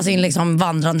kan klippas in liksom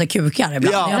vandrande kukar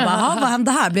ibland. Ja. Jag bara, vad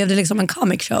hände här? Blev det liksom en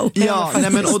comic show? Ja,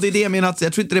 och det är det jag menar, att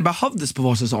jag tror inte det behövdes på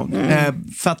vår säsong.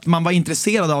 För att man var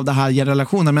intresserad av det här i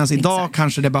relationen, medan idag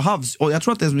kanske det behövs. Och jag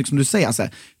tror att det är som liksom du säger, alltså,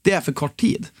 det är för kort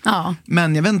tid. Ja.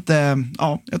 Men jag vet inte,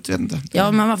 jag vet inte.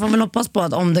 Ja, men man får väl hoppas på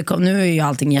att om det kommer, nu är ju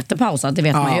allting jättepausat, det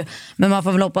vet man ju. Men man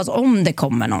får väl hoppas om det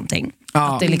kommer någonting.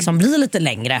 Att det liksom blir lite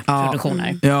längre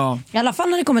produktioner. Ja. I alla fall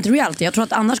när det kommer till reality. Jag tror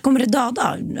att annars kommer det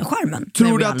döda skärmen.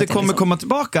 Tror du att det kommer komma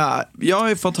tillbaka? Jag har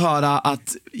ju fått höra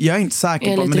att, jag är inte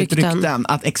säker på, men lite rykten,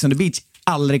 att Ex on the Beach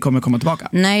aldrig kommer komma tillbaka.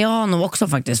 Nej, jag har nog också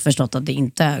faktiskt förstått att det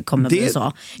inte kommer bli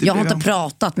så. Jag har inte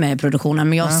pratat med produktionen,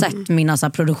 men jag har sett mina så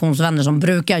här, produktionsvänner som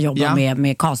brukar jobba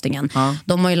med castingen.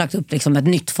 De har ju lagt upp liksom ett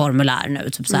nytt formulär nu,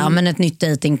 typ så här, men ett nytt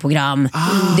datingprogram.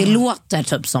 Det låter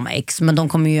typ som X, men de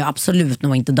kommer ju absolut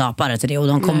nog inte döpa det till det, och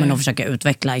de kommer nog försöka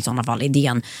utveckla i sådana fall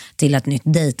idén till ett nytt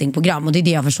datingprogram, och det är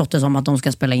det jag har förstått det som, att de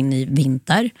ska spela in i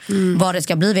vinter. Vad det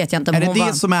ska bli vet jag inte. Är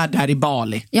det som är där i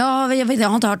Bali? Ja, jag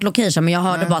har inte hört location, men jag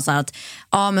hörde bara så här att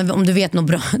men om du vet nog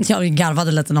bra, jag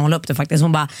garvade lite när hon la upp det faktiskt.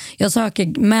 Hon bara, jag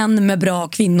söker män med bra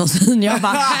kvinnosyn. Jag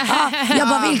bara,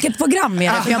 vilket program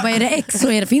är det? För jag bara, är det X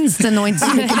så finns det nog inte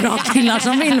så mycket bra killar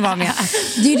som vill vara med.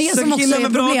 Det är ju det som också är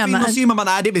problemet. Man bara,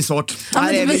 nej, det blir svårt. Ja,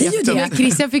 men det blir ju det.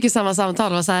 Christian fick ju samma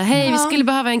samtal och så här, hej, vi skulle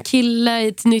behöva en kille i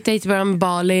ett nytt datingprogram med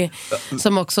Bali,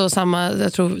 som också samma,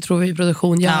 jag tror vi i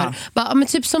produktion gör. Bara, men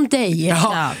typ som dig.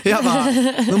 Jag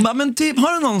bara, men typ,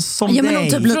 har du någon som dig?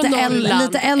 Men typ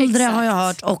lite äldre har jag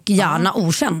hört, och gärna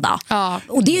okända.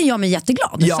 Och det gör mig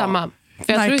jätteglad. Samma.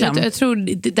 För jag tror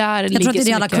det där ligger så mycket. Jag tror att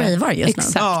det är alla cravar just nu.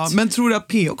 Ja, men tror du att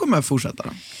PO kommer att fortsätta då?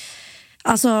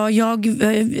 Alltså jag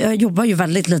jobbar ju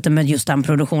väldigt lite med just den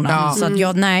produktionen. Så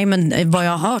att men vad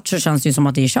jag har hört så känns det ju som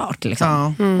att det är kört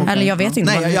liksom. Eller jag vet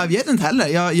inte. Nej, jag vet inte heller.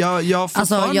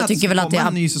 Jag tycker väl att det är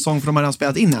en ny säsong, för de har redan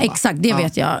spelat in. Exakt, det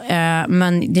vet jag.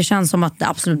 Men det känns som att det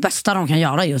absolut bästa de kan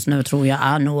göra just nu, tror jag,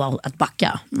 är nog att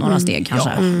backa några steg kanske.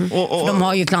 För de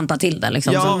har ju klantat till det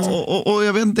liksom. Och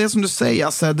jag vet inte, det som du säger,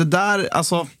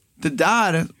 alltså,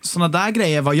 såna där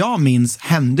grejer, vad jag minns,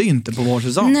 hände ju inte på vår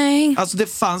säsong. Nej. Alltså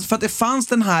det fanns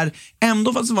den här,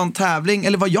 ändå fast det var en tävling,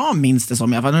 eller vad jag minns det som,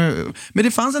 men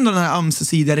det fanns ändå den här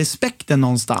ömsesidiga respekten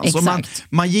någonstans. Exakt. Och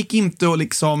man gick inte och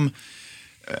liksom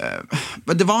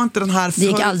det var inte den här det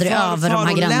gick aldrig över de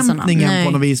här gränserna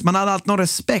på något vis. Man hade alltid någon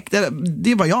respekt.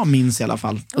 Det är vad jag minns i alla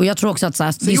fall. Och jag tror också att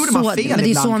det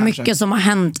är så mycket som har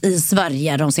hänt i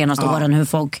Sverige de senaste åren, hur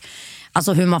folk,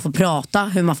 alltså hur man får prata,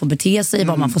 hur man får bete sig,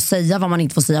 vad man får säga, vad man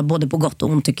inte får säga, både på gott och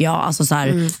ont tycker jag. Alltså så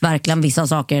här, verkligen vissa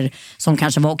saker som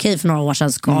kanske var okej för några år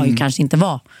sedan ska ju kanske inte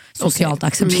vara socialt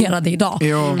accepterade idag.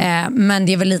 Men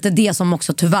det är väl lite det som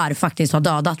också tyvärr faktiskt har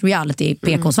dödat reality i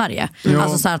PK-Sverige.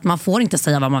 Alltså så här, att man får inte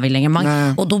säga vad man vill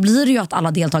längre. Och då blir det ju att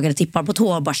alla deltagare tippar på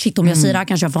tå och bara, shit, om jag säger det här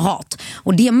kanske jag får hat.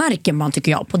 Och det märker man,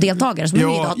 tycker jag, på deltagare som är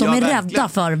idag, att de är rädda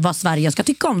för vad Sverige ska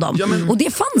tycka om dem. Och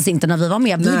det fanns inte när vi var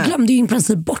med. Vi glömde ju i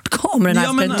princip bort kameran. Och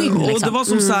det var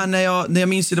som så här, när jag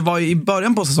minns det var i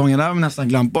början på säsongen, där har jag nästan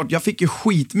glömt bort. Jag fick ju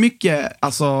skitmycket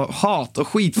hat och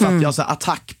skit för att jag så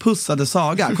attackpussade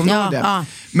Saga. Kommer du ihåg det?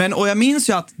 Men, och jag minns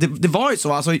ju att det var ju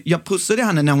så, alltså, jag pussade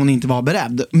henne när hon inte var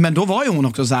beredd. Men då var ju hon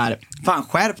också så här, fan,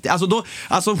 skärp dig.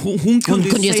 Alltså hon kunde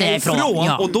ju säga ifrån.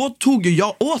 Och då tog ju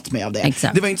jag åt mig av det.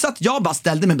 Exakt. Det var inte så att jag bara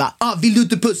ställde mig bara, vill du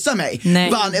inte pussa mig?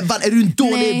 Är du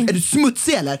dålig? Är du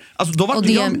smutsig eller? Alltså då var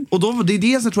det är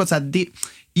det som jag tror att så här,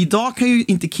 idag kan ju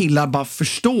inte killar bara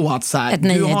förstå att så här,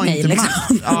 nej, du har inte liksom.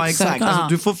 makt. Ja, exakt. Alltså,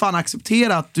 du får fan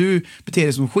acceptera att du beter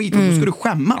dig som skit, och då ska du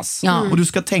skämmas. Och du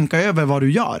ska tänka över vad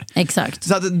du gör. Exakt.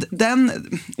 Så att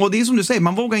och det är som du säger,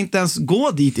 man vågar inte ens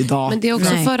gå dit idag. Men det är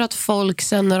också för att folk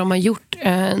sen när de har gjort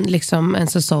en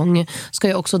säsong, ska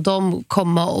ju också de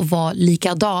komma och vara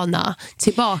likadana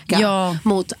tillbaka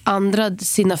mot andra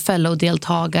sina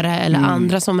fellow-deltagare eller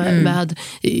andra som är med.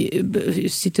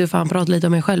 Sitter och fan pratar lite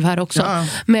om mig själv här också.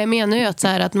 Men jag menar ju att, så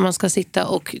här, att man ska sitta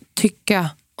och tycka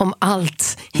om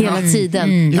allt hela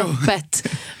tiden öppet.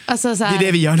 Alltså, så här, det är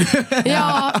det vi gör nu.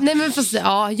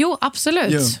 Absolut.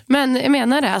 Jo. Men jag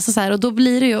menar det, alltså, så här, och då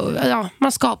blir det ju,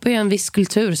 man skapar ju en viss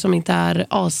kultur som inte är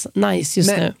nice just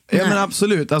nu. Ja, men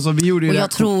absolut. Alltså, vi gjorde ju och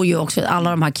jag tror ju också att alla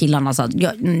de här killarna, så att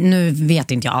nu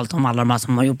vet inte jag allt om alla de här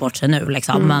som har gjort bort sig nu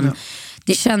liksom, men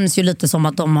det känns ju lite som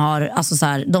att de har, alltså så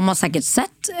här, de har säkert sett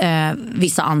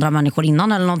vissa andra människor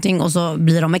innan eller någonting, och så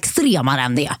blir de extremare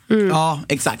än det. Ja,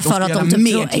 exakt. För att de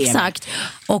typ exakt.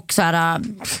 Och så här,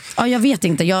 jag vet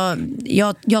inte. Jag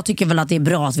tycker väl att det är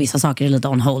bra att vissa saker är lite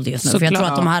on hold just nu. För jag tror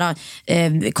att de här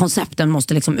koncepten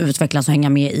måste liksom utvecklas och hänga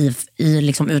med i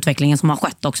liksom utvecklingen som har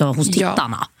skett också hos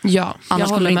tittarna. Ja. Annars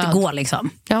skulle det inte gå liksom.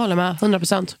 Jag håller med,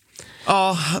 100%.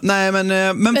 Ja, nej men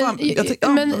men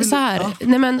så här,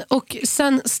 nej men, och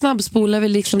sen snabbspolar vi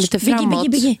liksom lite framåt.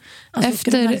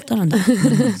 Alltså,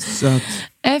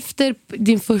 efter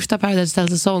din första Paradise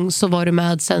Hotel-säsong så var du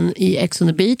med sen i Ex on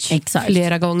the Beach. Exakt.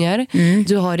 Flera gånger.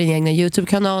 Du har din egna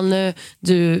YouTube-kanal nu.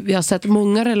 Vi har sett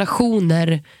många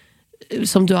relationer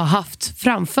som du har haft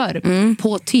framför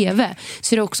på tv.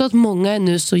 Så det är också att många är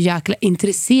nu så jäkla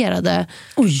intresserade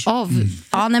av...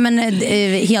 Ja, nej men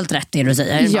helt rätt det du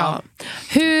säger. Ja.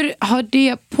 Hur har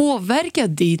det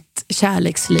påverkat ditt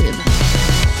kärleksliv?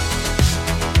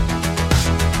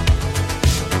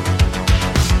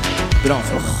 bra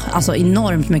fråga. Alltså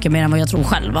enormt mycket mer än vad jag tror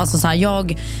själv. Alltså så här,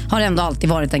 jag har ändå alltid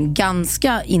varit en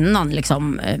ganska, innan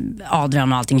liksom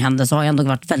Adrian och allting hände, så har jag ändå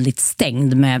varit väldigt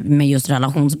stängd med just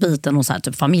relationsbiten och så här,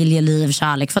 typ familjeliv,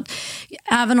 kärlek. För att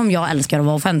även om jag älskar att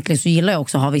vara offentlig så gillar jag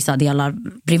också att ha vissa delar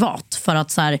privat. För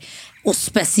att så här, och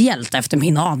speciellt efter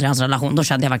min och Adrians relation, då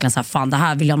kände jag verkligen så här, fan det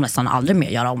här vill jag nästan aldrig mer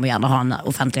göra om vi gärna har en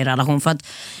offentlig relation. För att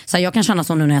så här, jag kan känna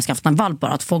så nu när jag skaffat en valp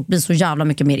bara, att folk blir så jävla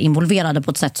mycket mer involverade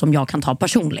på ett sätt som jag kan ta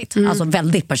personligt. Alltså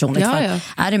väldigt personligt. Ja, för ja.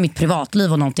 är det mitt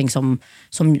privatliv och någonting som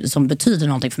betyder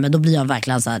någonting för mig, då blir jag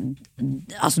verkligen så här,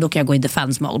 alltså då kan jag gå i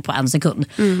defense mode på en sekund.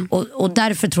 Och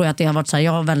därför tror jag att det har varit så här,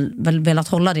 jag har väl velat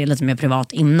hålla det lite mer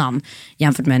privat innan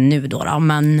jämfört med nu då.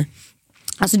 Men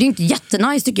alltså det är inte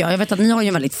jättenice tycker jag. Jag vet att ni har ju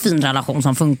en väldigt fin relation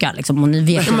som funkar liksom, och ni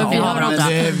vet ju vad vi har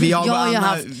varandra.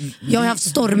 Jag har haft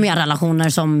stormiga relationer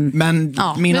som... Men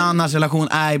min och Annas relation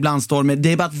är ibland stormig.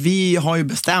 Det är bara att vi har ju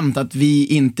bestämt att vi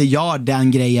inte gör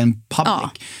den grejen public.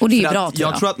 Ja, och det är för bra, att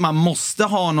jag tror att man måste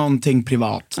ha någonting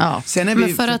privat. Ja. Sen är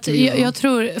Men för att jag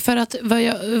tror, för att vad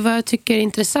jag tycker är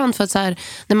intressant, för att så här,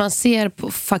 när man ser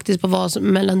på, faktiskt på vad som,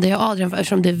 mellan det och Adrian,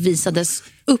 eftersom det visades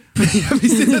upp.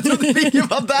 Jag trodde vi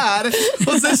var där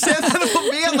och sen kände jag på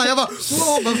benen. Jag bara,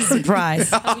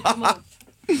 surprise.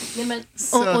 Nej, men,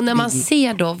 och när man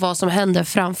ser då vad som händer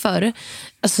framför,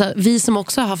 alltså, vi som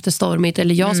också har haft det stormigt,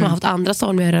 eller jag som har haft andra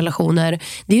stormiga relationer,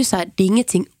 det är ju så här, det är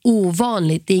ingenting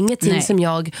ovanligt, det är ingenting som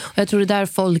och jag tror det där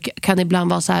folk kan ibland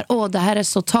vara så här, det här är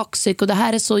så toxic och det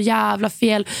här är så jävla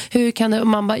fel, hur kan det, och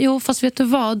man bara, jo fast vet du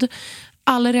vad,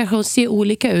 alla reaktioner ser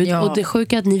olika ut och det är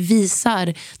sjukt att ni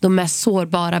visar de mest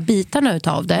sårbara bitarna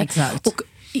utav det. Exakt. Och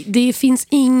det finns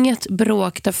inget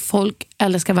bråk där folk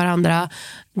älskar varandra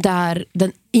där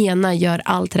den ena gör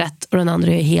allt rätt och den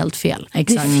andra gör helt fel.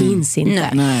 Exakt. Det finns inte.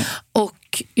 Nej.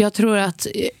 Och jag tror att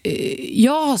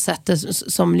jag har sett det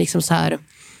som liksom så här.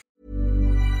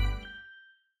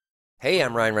 Hey,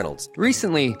 I'm Ryan Reynolds.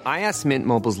 Recently, I asked Mint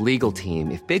Mobile's legal team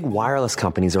if big wireless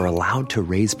companies are allowed to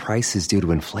raise prices due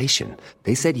to inflation.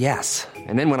 They said yes.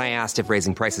 And then when I asked if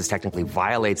raising prices technically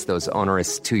violates those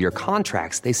onerous two-year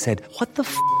contracts, they said, "What the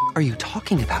f*** are you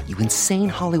talking about, you insane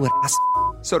Hollywood ass?"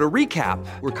 So to recap,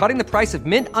 we're cutting the price of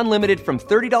Mint Unlimited from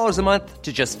 $30 a month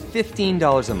to just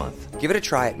 $15 a month. Give it a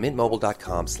try at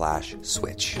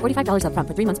mintmobile.com/switch. $45 up front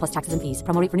for 3 months plus taxes and fees.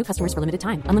 Promo rate for new customers for limited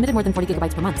time. Unlimited more than 40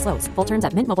 gigabytes per month. Slows full terms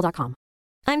at mintmobile.com.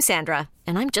 I'm Sandra,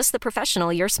 and I'm just the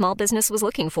professional your small business was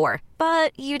looking for.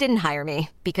 But you didn't hire me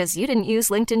because you didn't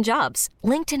use LinkedIn Jobs.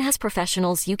 LinkedIn has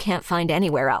professionals you can't find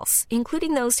anywhere else,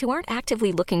 including those who aren't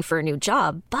actively looking for a new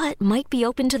job, but might be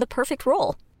open to the perfect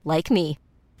role, like me.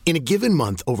 In a given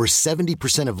month, over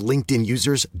 70% of LinkedIn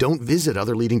users don't visit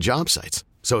other leading job sites.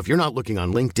 So if you're not looking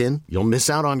on LinkedIn, you'll miss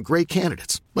out on great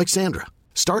candidates like Sandra.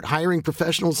 Start hiring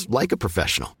professionals like a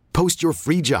professional. Post your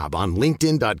free job on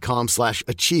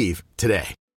linkedin.com/achieve today.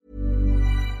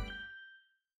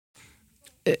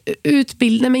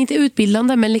 Men inte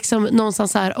utbildande, men liksom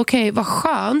någonstans så här, okej, vad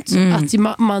skönt att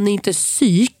man är inte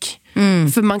psyk.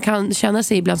 För man kan känna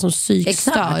sig ibland som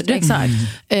psykstörd. Exakt.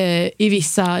 I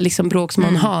vissa liksom bråk som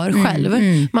man har själv.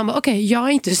 Man bara, okej, jag är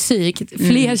inte psyk.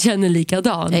 Fler känner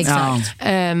likadant. Exakt.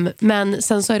 Men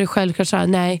sen så är det självklart så här,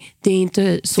 nej, det är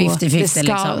inte så 50-50 det ska,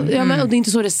 liksom. och det är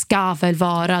inte så det ska väl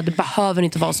vara. Det behöver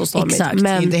inte vara så stormigt. Exakt.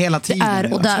 Men inte hela tiden. det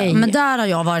är Och där, okej. men där har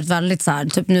jag varit väldigt så här,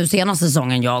 typ nu senaste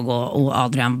säsongen jag och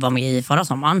Adrian var med i förra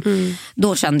sommaren,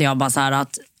 då kände jag bara så här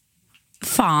att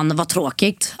fan vad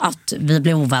tråkigt att vi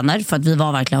blev ovänner, för att vi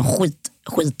var verkligen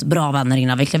skitbra vänner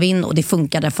innan vi klev in, och det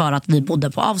funkade för att vi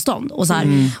bodde på avstånd och så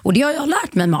här, och det har jag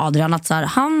lärt mig med Adrian, att så här,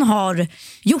 han har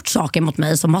gjort saker mot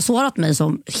mig som har sårat mig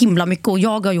så himla mycket, och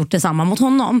jag har gjort detsamma mot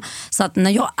honom, så att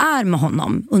när jag är med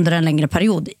honom under en längre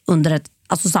period under ett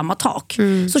samma tak,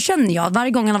 så känner jag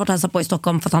varje gång han har varit hälsa på i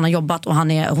Stockholm för att han har jobbat och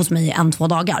han är hos mig i 1-2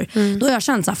 dagar, då har jag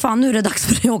känt så här, fan nu är det dags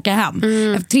för dig att åka hem.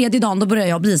 Efter 3:e dagen då börjar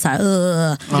jag bli så här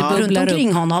runt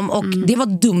omkring honom, och det var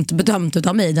dumt bedömt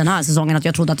utav mig den här säsongen att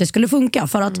jag trodde att det skulle funka,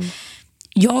 för att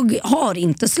jag har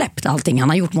inte släppt allting han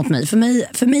har gjort mot mig. För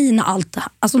mig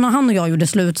när han och jag gjorde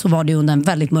slut, så var det under en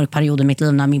väldigt mörk period i mitt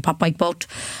liv när min pappa gick bort.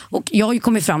 Och jag har ju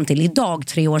kommit fram till idag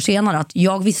 3 år senare att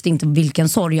jag visste inte vilken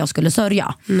sorg jag skulle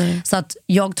sörja. Nej. Så att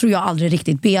jag tror jag aldrig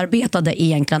riktigt bearbetade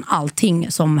egentligen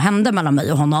allting som hände mellan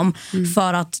mig och honom.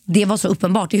 För att det var så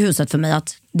uppenbart i huset för mig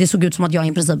att det såg ut som att jag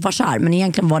i princip var kär, men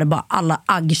egentligen var det bara alla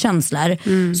aggkänslor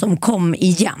som kom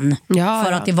igen.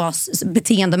 För att det var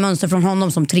beteendemönster från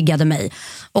honom som triggade mig.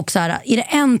 Och så här, är det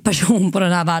en person på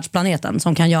den här världsplaneten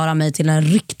som kan göra mig till en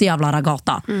riktig jävla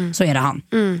ragata, så är det han.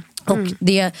 Och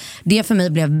det för mig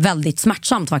blev väldigt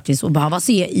smärtsamt faktiskt att behöva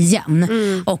se igen.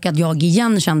 Och att jag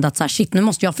igen kände att så här, shit, nu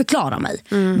måste jag förklara mig.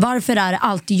 Varför är det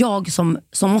alltid jag som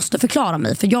måste förklara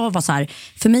mig? För jag var så här,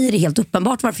 för mig är det helt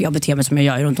uppenbart varför jag beter mig som jag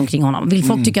gör runt omkring honom. Vill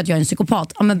folk tycka att jag är en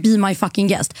psykopat? Ja, men be my fucking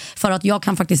guest. För att jag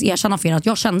kan faktiskt erkänna för er att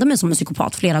jag kände mig som en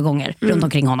psykopat flera gånger runt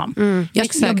omkring honom. Jag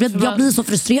blir så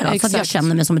frustrerad för att jag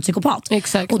känner mig som en psykopat.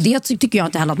 Exakt. Och det tycker jag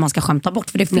inte heller att man ska skämta bort.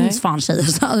 För det finns fan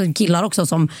tjejer, killar också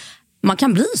som man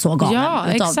kan bli så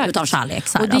galen utav kärlek.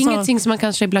 Och det är ingenting som man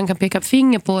kanske ibland kan peka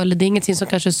finger på, eller det är ingenting som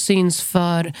kanske syns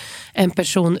för en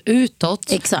person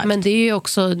utåt. Exakt. Men det är ju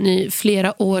också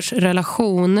flera års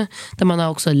relation där man har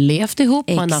också levt ihop,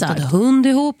 man har haft en hund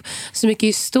ihop, så mycket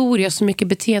historia, så mycket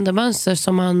beteendemönster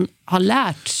som man har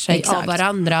lärt sig av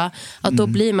varandra, att då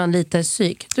blir man lite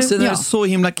psyk. Så det är så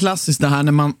himla klassiskt det här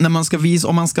när man ska visa,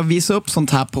 om man ska visa upp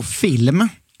sånt här på film.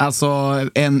 Alltså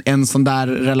en sån där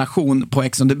relation på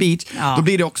Ex on the Beach, då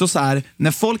blir det också så här,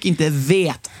 när folk inte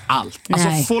vet allt. Alltså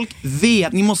folk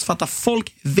vet, ni måste fatta,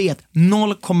 folk vet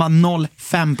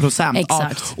 0,05%.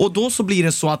 Exakt. Och då så blir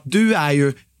det så att du är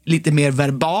ju lite mer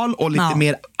verbal och lite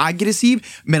mer aggressiv,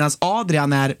 medan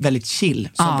Adrian är väldigt chill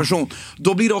som person.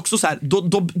 Då blir det också så här, då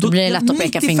blir det lätt att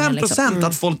peka finger, 95% liksom.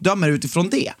 att folk dömer utifrån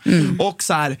det. Och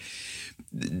så här,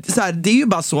 det är ju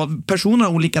bara så att personer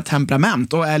har olika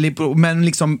temperament men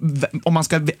liksom, om man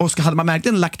hade man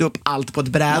verkligen lagt upp allt på ett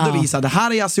bräde och visat det här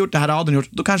har jag gjort, det här har Adrian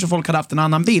gjort, då kanske folk hade haft en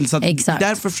annan bild. Så att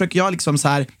därför försöker jag liksom så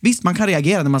här, visst man kan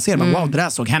reagera när man ser wow, det där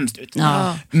såg hemskt ut.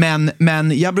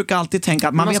 Men jag brukar alltid tänka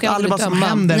att man vet aldrig vad som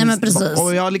händer. Nej, men precis.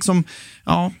 Och jag liksom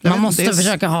man måste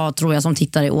försöka ha, tror jag, som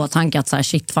tittare i åtanke att så här,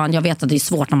 shit fan, jag vet att det är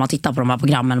svårt när man tittar på de här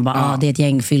programmen och bara, det är ett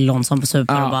gäng fyllon som på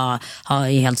super och bara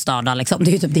är helt störda liksom. Det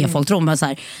är ju typ det folk tror, men så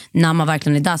här, när man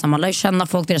verkligen är där så man lär ju känna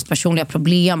folk, deras personliga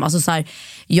problem. Alltså så här,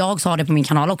 jag sa det på min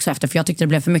kanal också efter, för jag tyckte det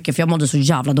blev för mycket, för jag mådde så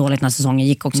jävla dåligt när säsongen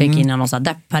gick också, gick in i någon sån här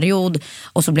deppperiod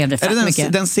och så blev det fett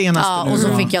mycket. Den senaste och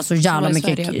så fick jag så jävla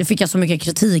mycket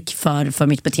kritik för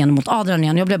mitt beteende mot Adrian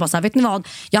igen. Jag blev bara så här, vet ni vad?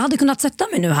 Jag hade kunnat sätta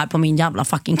mig nu här på min jävla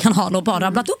fucking kanal och bara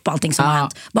rabblat upp allting som har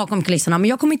hänt bakom kulisserna, men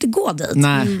jag kommer inte gå dit.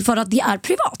 För att det är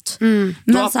privat. Men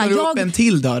då så här, du upp en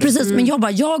till dörr. Precis, men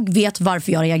jag vet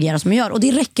varför jag reagerar som jag gör, och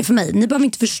det räcker för mig. Ni behöver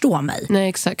inte förstå mig. Nej,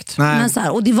 exakt. Men så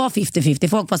här, och det var 50-50.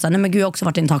 Folk var så här, nej men gud, jag har också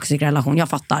varit i en toxic relation, jag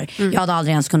fattar. Jag hade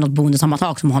aldrig ens kunnat bo under samma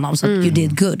tak som honom, så you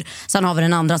did good. Sen har vi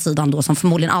den andra sidan då, som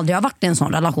förmodligen aldrig har varit i en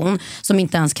sån relation, som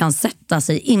inte ens kan sätta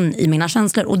sig in i mina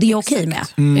känslor, och det är okej med.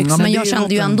 Men jag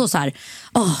kände ju ändå så här,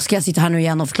 ska jag sitta här nu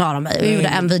igen och förklara mig? Jag gjorde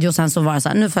en video, sen så var det så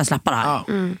här, nu får jag släppa det här.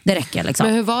 Det räcker liksom.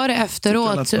 Men hur var det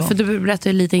efteråt? För du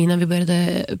berättade lite innan vi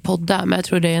började podda, men jag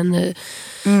tror det är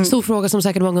en stor fråga som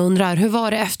säkert många undrar. Hur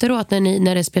var det efteråt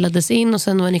när det spelades in och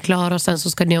sen var ni klara och sen så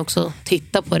ska ni också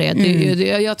titta på det?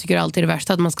 Jag tycker alltid det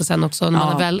värsta att man ska sen också, när man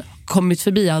har väl kommit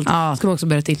förbi allt, ska man också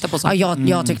börja titta på saker.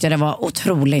 Jag tyckte det var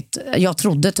otroligt. Jag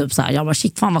trodde typ så här, jag var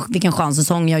shit fan vilken skön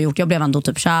säsong jag har gjort. Jag blev ändå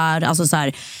typ kär. Alltså så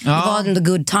här, det var ändå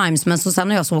good times, men så sen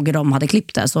när jag såg hur de hade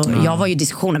klippt det, så jag var ju i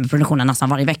diskussioner med produktionen nästan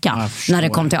varje vecka när det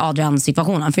kom till Adrians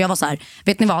situationen, för jag var så här,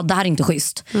 vet ni vad, det här är inte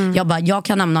schysst. Jag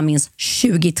kan nämna minst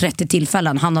 20-30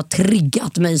 tillfällen han har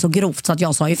triggat mig så grovt så att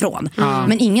jag sa ifrån.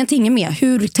 Men ingenting är med.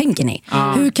 Hur tänker ni?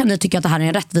 Hur kan ni tycka att det här är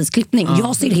en rättvis klippning?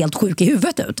 Jag ser helt sjuk i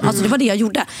huvudet ut. Alltså det var det jag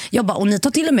gjorde. Och ni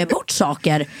tar till och med bort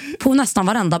saker på nästan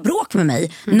varenda bråk med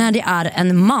mig när det är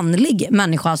en manlig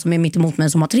människa som är mitt emot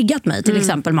mig som har triggat mig, till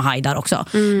exempel med Haidar också.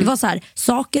 Det var så här,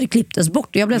 saker klipptes bort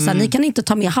och jag blev så här, ni kan inte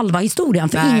ta med halva historien,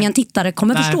 för ingen tittare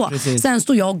kommer förstå. Precis. Sen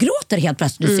står jag och gråter helt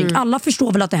plötsligt. Alla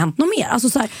förstår väl att det har hänt något mer. Alltså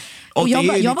så här, och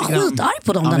jag var skitarg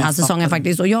på dem den här säsongen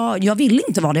faktiskt, och jag ville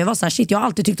inte vara det. Jag var så här, shit, jag har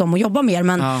alltid tyckt om att jobba mer,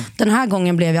 men den här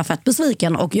gången blev jag fett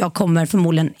besviken, och jag kommer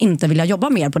förmodligen inte vilja jobba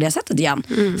mer på det sättet igen.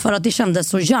 För att det kändes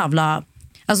så jävla,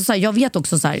 alltså så här, jag vet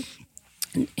också så här,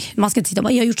 man ska titta,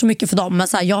 jag har gjort så mycket för dem, men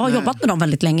så här, jag har jobbat med dem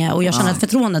väldigt länge och jag känner ett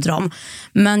förtroende till dem,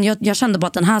 men jag kände bara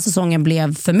att den här säsongen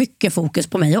blev för mycket fokus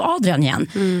på mig och Adrian igen.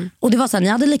 Och det var så här, ni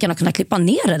hade lika gärna kunnat klippa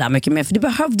ner det där mycket mer, för det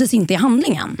behövdes inte i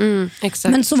handlingen.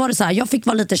 Men så var det så här, jag fick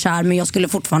vara lite kär, men jag skulle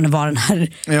fortfarande vara den här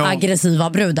aggressiva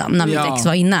bruden när mitt ex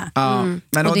var inne.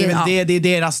 Men och det är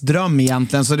deras dröm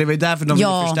egentligen, så det var ju därför de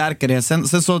ville förstärka det. Sen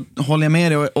så håller jag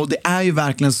med dig, och det är ju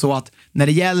verkligen så att när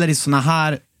det gäller i såna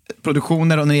här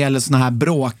produktioner och när det gäller såna här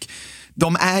bråk,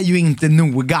 de är ju inte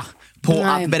noga på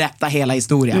att berätta hela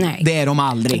historien. Nej. Det är de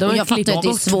aldrig. Jag fattar att det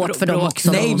är svårt för dem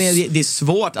också. Nej, men det är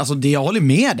svårt. Alltså, jag håller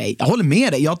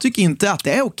med dig. Jag tycker inte att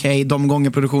det är okej de gånger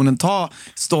produktionen tar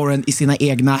storyn i sina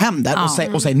egna händer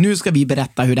och säger nu ska vi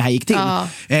berätta hur det här gick till.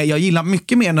 Jag gillar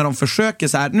mycket mer när de försöker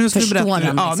så här, nu ska vi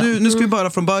berätta nu ska vi börja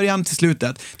från början till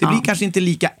slutet. Det blir kanske inte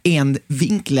lika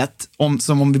envinklet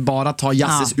som om vi bara tar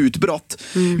Jasses utbrott.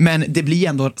 Men det blir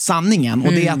ändå sanningen.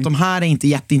 Och det är att de här är inte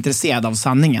jätteintresserade av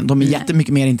sanningen. De är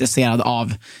jättemycket mer intresserade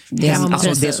av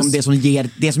det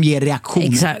som ger reaktioner.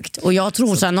 Exakt. Och jag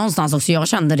tror så här, någonstans också, jag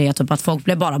kände det typ att folk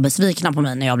blev bara besvikna på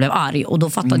mig när jag blev arg. Och då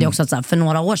fattade jag också att så här, för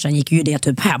några år sedan gick ju det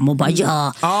typ hem och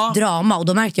bara drama. Och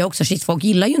då märkte jag också att folk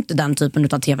gillar ju inte den typen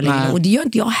av tv längre. Och det gör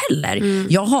inte jag heller.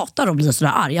 Jag hatar att bli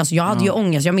sådär arg. Alltså, jag hade ju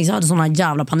ångest. Jag minns jag hade såna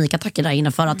jävla panikattacker där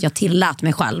inne för att jag tillät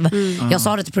mig själv. Jag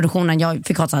sa det till produktionen, jag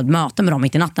fick ha ett möte med dem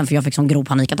mitt i natten för jag fick sån grov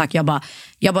panikattack. Jag bara,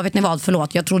 vet ni vad,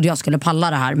 förlåt, jag trodde jag skulle palla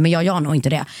det här, men jag gör nog inte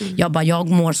det. Jag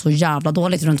mår så jävla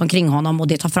dåligt runt omkring honom och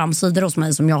det tar fram sidor hos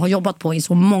mig som jag har jobbat på i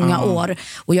så många år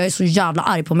och jag är så jävla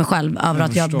arg på mig själv över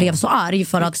att jag blev så arg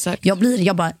för att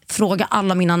jag bara frågar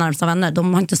alla mina närmsta vänner,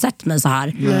 de har inte sett mig så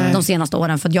här de senaste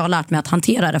åren för att jag har lärt mig att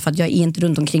hantera det för att jag är inte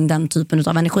runt omkring den typen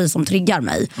av energi som triggar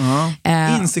mig.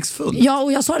 Insiktsfull. Ja,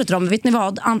 och jag sa det till dem, vet ni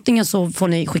vad, antingen så får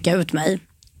ni skicka ut mig.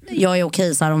 Jag är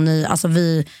okej så här, om ni, alltså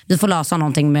vi får lösa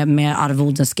någonting med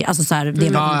arvodes, alltså så här, det är vi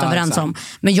inte överens om.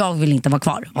 Men jag vill inte vara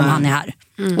kvar om han är här.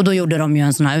 Och då gjorde de ju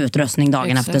en sån här utröstning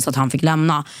dagen efter så att han fick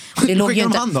lämna. Och det låg ju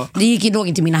inte, låg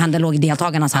inte i mina händer, det låg i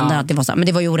deltagarnas händer att det var så här, men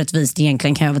det var ju orättvist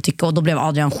egentligen kan jag väl tycka. Och då blev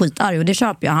Adrian skitarg och det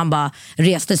köper jag. Han bara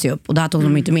reste sig upp och det här tog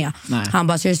de inte med. Han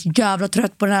bara, så jag är så jävla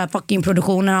trött på den här fucking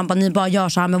produktionen. Han bara, ni bara gör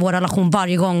så här med vår relation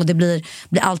varje gång och det blir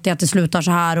alltid att det slutar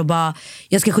så här och bara,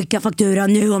 jag ska skicka faktura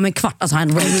nu om en kvart. Alltså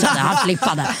han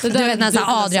flippade. Du vet när så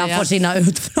här, Adrian får sina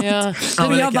utbrott.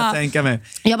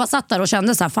 Jag bara satt där och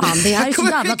kände så här, fan det här är så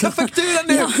jävla fakturan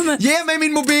nu. Ge mig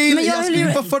min mobil. Jag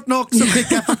skriver på Fortnox så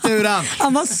skickar jag fakturan.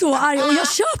 Han var så arg och jag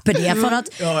köper det för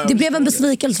att det blev en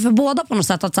besvikelse för båda på något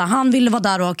sätt att så här, han ville vara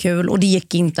där och ha kul och det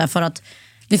gick inte för att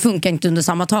det funkar inte under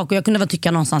samma tak och jag kunde väl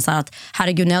tycka någonstans här att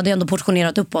herregud, när jag hade ändå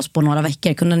portionerat upp oss på några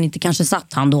veckor kunde han inte kanske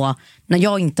satt han då när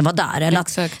jag inte var där eller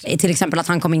att, till exempel att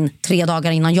han kom in 3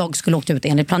 dagar innan jag skulle åka ut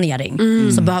enligt planering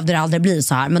så behövde det aldrig bli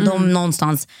så här men de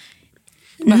någonstans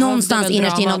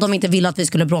innerst innan de inte ville att vi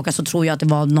skulle bråka så tror jag att det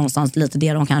var någonstans lite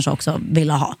det de kanske också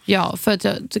ville ha. Ja, för att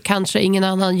kanske ingen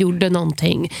annan gjorde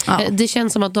någonting. Det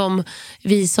känns som att de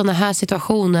vid såna här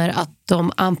situationer att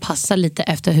de anpassar lite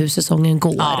efter hur säsongen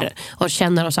går och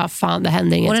känner och så här, fan det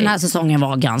händer ingenting. Och den här säsongen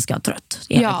var ganska trött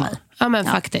enligt mig. Ja men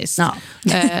faktiskt.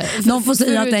 De får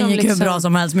säga att den gick hur bra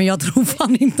som helst men jag tror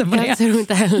fan inte på det. Jag tror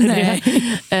inte heller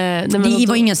det. Det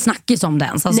var ingen snackis om den.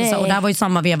 Alltså, och det här var ju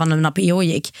samma veva nu när PO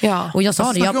gick. Ja. Och jag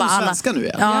sa det, jag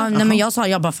bara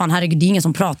jag bara fan herregud, det är ingen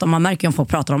som pratar, man märker ju om folk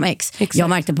pratar om X. Exakt. Jag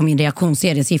märkte på min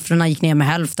reaktionsserie, siffrorna gick ner med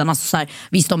hälften. Alltså, så här,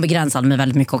 visst de begränsade mig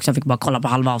väldigt mycket också, jag fick bara kolla på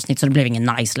halva avsnitt så det blev ingen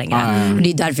nice längre. Och det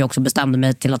är därför jag också bestämde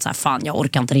mig till att så här, fan jag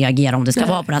orkar inte reagera om det ska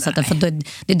vara på det här sättet för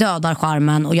det dödar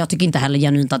charmen och jag tycker inte heller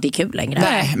genuint att det är kul längre.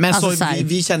 Nej, men alltså, så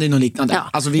vi kände ju något liknande.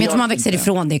 Alltså, men jag tror man växer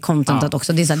ifrån det contentet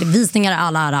också. Det är så här, visningar är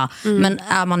alla ära, men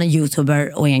är man en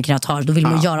YouTuber och en kreatör då vill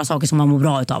man göra saker som man mår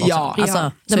bra utav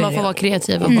också. Där man får vara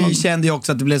kreativ. Vi kände ju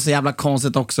också att det blev så jävla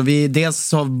konstigt också. Dels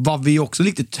så var vi också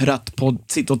lite trött på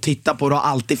att sitta och titta på det och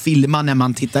alltid filma när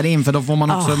man tittar in för då får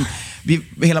man också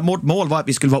hela vårt mål var att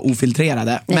vi skulle vara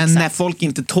ofiltrerade. Men när folk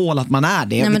inte tål att man är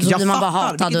det. Nej, men då blir man bara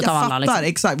hatad utav alla. Liksom.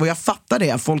 Exakt, och jag fattar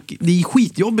det. Det är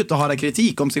skitjobbigt att höra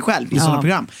kritik om sig själv i sådana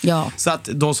program. Så att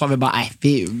då sa vi bara,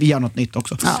 vi gör något nytt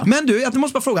också. Men du, jag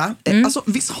måste bara fråga. Alltså,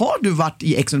 visst har du varit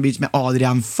i Ex on the Beach med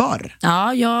Adrian förr?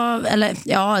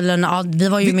 Vi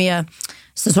var ju med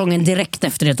säsongen direkt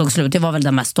efter det tog slut. Det var väl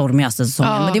den mest stormigaste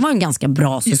säsongen. Men det var en ganska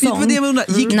bra säsong.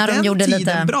 Gick när den gjorde tiden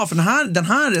lite bra? För den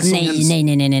här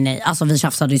säsongen... Nej. Alltså vi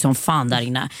tjafsade ju som fan där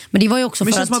inne. Men det var ju också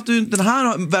men för det känns som att den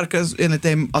här verkar enligt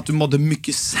dig att du mådde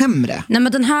mycket sämre. Nej,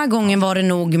 men den här gången var det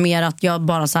nog mer att jag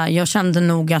bara så här, jag kände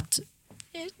nog att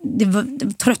det var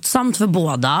tröttsamt för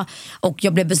båda och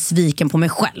jag blev besviken på mig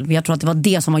själv. Jag tror att det var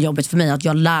det som var jobbigt för mig, att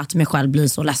jag lät mig själv bli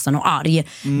så ledsen och arg.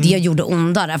 Det gjorde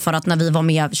ondare för att när vi var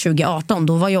med 2018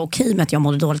 då var jag okej med att jag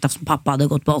mådde dåligt eftersom pappa hade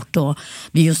gått bort och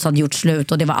vi just hade gjort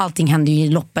slut och allting hände ju i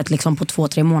loppet liksom på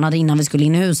 2-3 månader innan vi skulle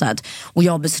in i huset och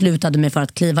jag beslutade mig för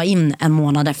att kliva in en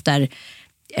månad efter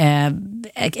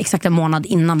exakt en månad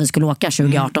innan vi skulle åka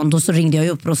 2018, då så ringde jag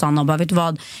upp Rosanna och bara, vet du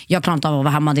vad, jag klarar inte av att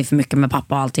vara hemma, det är för mycket med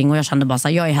pappa och allting, och jag kände bara så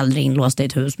här, jag är hellre inlåst i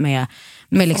ett hus med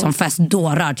liksom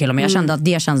festdårar till och med. Jag kände att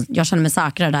jag kände mig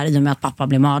säkrare där i och med att pappa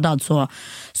blev mördad,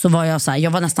 så var jag så här,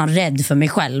 jag var nästan rädd för mig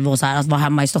själv och så här, att vara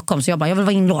hemma i Stockholm, så jag vill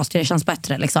vara inlåst, det känns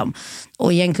bättre liksom.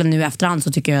 Och egentligen nu efterhand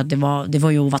så tycker jag att det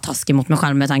var ju att vara taskig mot mig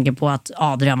själv med tanke på att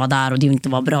Adrian var där och det inte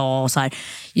var bra och så här.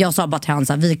 Jag sa bara till honom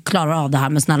så här, vi klarar av det här,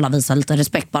 men snälla visa lite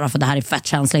respekt bara, för det här är fett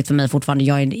känsligt för mig fortfarande,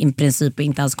 jag är i princip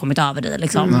inte ens kommit över det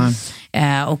liksom.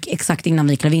 Och exakt innan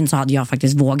vi klev in så hade jag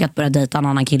faktiskt vågat börja dejta en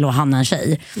annan kille och han en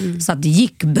tjej, så att det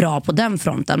gick bra på den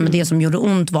fronten, men det som gjorde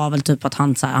ont var väl typ att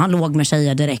han låg med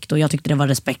tjejer direkt och jag tyckte det var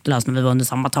respektlöst när vi var under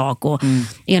samma tak, och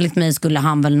enligt mig skulle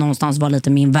han väl någonstans vara lite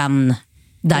min vän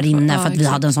där inne, för att vi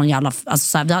hade en sån jävla, alltså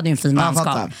så här, vi hade ju en fin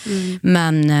vänskap,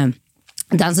 men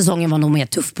den säsongen var nog mer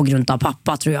tuff på grund av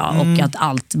pappa, tror jag, och att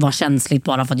allt var känsligt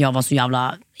bara för att jag var så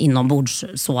jävla inombords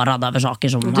sårad över saker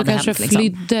som hade hänt. Du kanske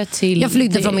flydde till... Jag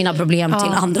flydde från mina problem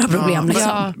till andra problem. Liksom.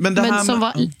 Ja, men som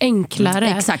var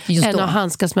enklare än att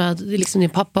handskas med liksom din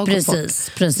pappa och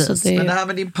precis. Men det här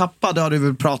med din pappa, det har du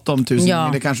väl pratat om 1000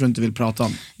 gånger, det kanske du inte vill prata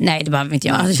om. Nej, det behöver inte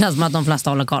jag. Det känns som att de flesta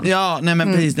håller koll. Ja, nej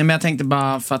men precis. Nej, men jag tänkte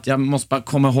bara, för att jag måste bara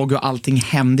komma ihåg hur allting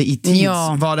hände i tid.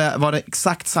 Ja. Var det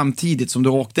exakt samtidigt som du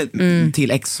åkte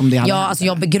till ex som det hade hänt? Alltså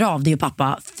jag begravde ju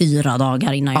pappa 4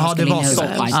 dagar innan jag skulle in i huset.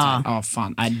 Ja,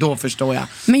 fan. Nej, då förstår jag.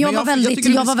 Men jag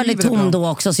var väldigt tom då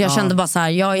också, så jag kände bara så här,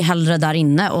 jag är hellre där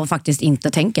inne och faktiskt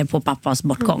inte tänker på pappas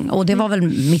bortgång. Och det var väl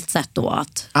mitt sätt då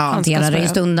att hantera det i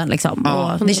stunden liksom.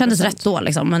 Och det kändes rätt då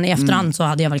liksom, men i efterhand så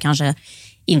hade jag väl kanske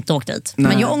inte åkt dit.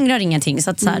 Nej. Men jag ångrar ingenting,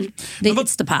 så att så här,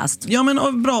 it's the past. Ja,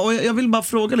 men bra, och jag vill bara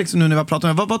fråga liksom, nu när vi pratar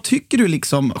om vad tycker du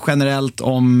liksom generellt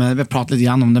om, vi har pratat lite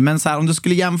grann om det, men så här, om du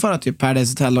skulle jämföra typ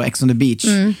Paradise Hotel och Ex on the Beach,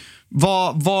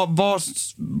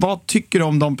 vad tycker du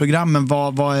om de programmen?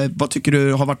 Vad tycker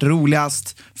du har varit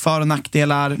roligast? För- och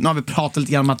nackdelar? Nu har vi pratat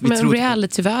lite grann om att vi tror...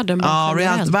 reality-världen. Ja,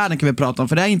 reality-världen kan vi prata om,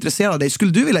 för det är intresserad av dig.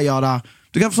 Skulle du vilja göra...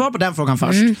 Du kan få svara på den frågan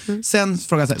först. Sen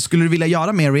fråga så här, skulle du vilja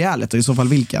göra mer reality, och i så fall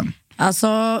vilken?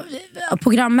 Alltså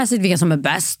programmässigt vilka som är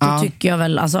bäst, då tycker jag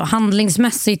väl, alltså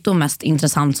handlingsmässigt och mest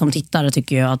intressant som tittare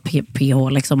tycker jag att PH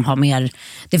liksom har mer,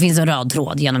 det finns en röd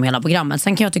tråd genom hela programmet.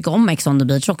 Sen kan jag tycka om Ex on the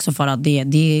Beach också, för att det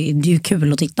är ju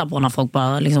kul att titta på när folk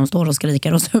bara liksom står och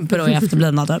skriker och super och är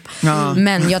efterblivna typ.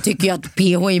 Men jag tycker ju att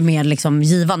PH är mer liksom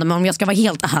givande, men om jag ska vara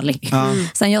helt ärlig,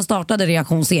 sen jag startade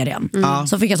reaktionsserien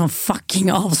så fick jag sån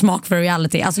fucking avsmak för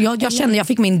reality. Alltså jag kände, jag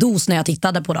fick min dos när jag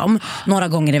tittade på dem några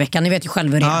gånger i veckan, ni vet ju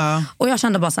själv hur det är. Och jag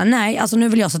kände bara så här, nej, alltså nu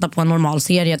vill jag sätta på en normal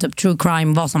serie, typ true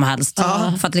crime, vad som helst,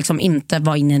 för att liksom inte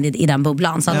vara inne i den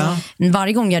bubblan. Så att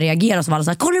varje gång jag reagerar så var det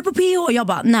så här, kollar du på PH? Och jag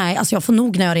bara, nej, alltså jag får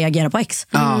nog när jag reagerar på X.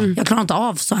 Jag klarar inte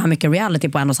av så här mycket reality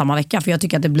på en och samma vecka, för jag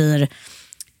tycker att det blir...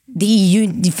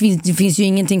 Det finns ju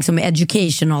ingenting som är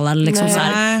educational eller liksom så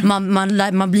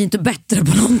här, man blir inte bättre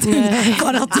på någonting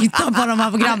bara att titta på de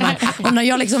här programmen. Och när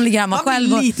jag liksom ligger hemma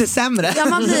själv och, lite sämre. Ja,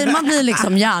 man blir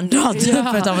liksom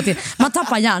hjärndöd. Man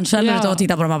tappar hjärnceller av att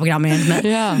titta på de här programmen.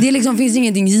 Det liksom finns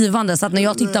ingenting givande, så att när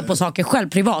jag tittar på saker själv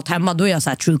privat hemma, då är jag så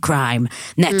här true crime,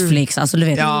 Netflix, alltså du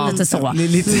vet, lite så.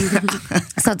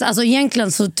 Så att alltså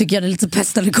egentligen så tycker jag det är lite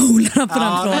pest eller kolera på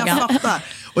den frågan. Jag fattar.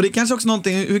 Och det är kanske också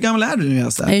någonting, hur gammal är du nu?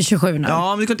 Alltså? Jag är 27 nu.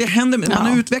 Ja, men det händer,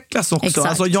 man utvecklas också. Exakt.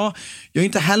 Alltså jag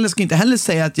ska inte heller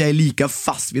säga att jag är lika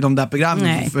fast vid de där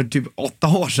programmen för typ 8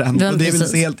 år sedan. Men och det är väl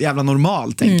så helt jävla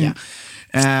normalt, tänker jag.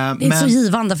 Det är inte så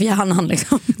givande för hjärnan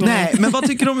liksom. Nej, men vad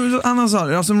tycker du om, Anna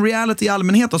sa, alltså reality i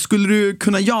allmänhet då? Skulle du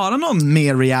kunna göra någon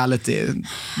mer reality?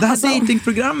 Det här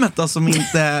datingprogrammet då, som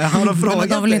inte har någon fråga.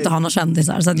 Jag vill inte ha några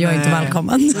kändisar, så att jag är inte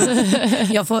välkommen.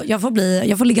 jag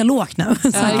får ligga lågt nu.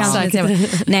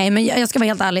 Nej, men jag ska vara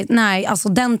helt ärlig. Nej, alltså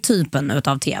den typen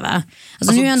utav tv.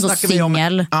 Alltså nu är jag ändå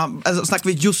singel. Alltså, snackar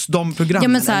vi just de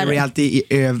programmen? Ja, så här, reality i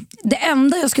det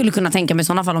enda jag skulle kunna tänka mig i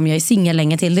sådana fall, om jag är singel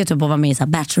länge till, det är typ att vara med i så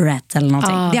här Bachelorette eller någonting.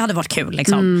 Det hade varit kul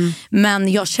liksom.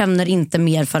 Men jag känner inte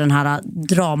mer för den här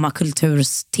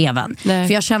dramakulturs-tvn.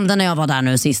 För jag kände när jag var där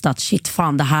nu sist att shit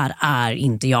fan, det här är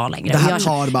inte jag längre.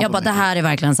 Jag bara, det här är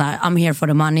verkligen så här, I'm here for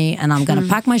the money and I'm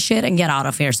gonna pack my shit and get out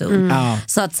of here soon.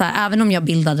 Så att så här, även om jag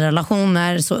bildade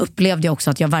relationer, så upplevde jag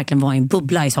också att jag verkligen var i en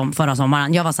bubbla i förra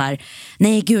sommaren. Jag var så här,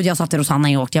 nej gud, jag satt till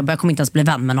Rosanna i åkt, jag kommer inte ens bli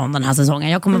vän med någon den här säsongen.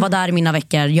 Jag kommer vara där i mina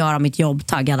veckor, göra mitt jobb,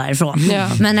 tagga därifrån.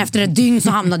 Men efter ett dygn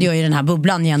så hamnade jag i den här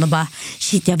bubblan igen och bara,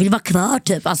 shit jag vill vara kvar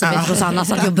typ. Alltså vet Rosanna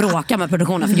satt och bråkade med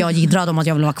produktionen för jag giddrade om att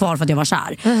jag ville vara kvar för att jag var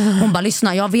kär. Hon bara,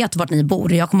 lyssna, jag vet vart ni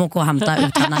bor. Jag kommer åka och hämta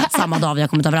ut henne samma dag vi har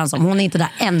kommit överens om. Hon är inte där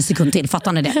en sekund till,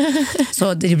 fattar ni det?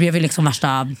 Så det blev ju liksom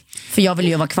värsta, för jag ville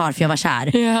ju vara kvar för jag var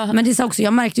kär. Men det är så också,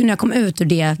 jag märkte ju när jag kom ut ur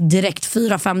det direkt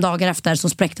 4-5 dagar efter så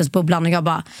spräcktes bubblan och jag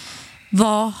bara,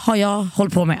 vad har jag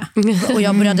hållit på med? Och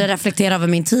jag började reflektera över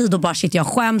min tid och bara shit, jag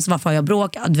skäms, varför har jag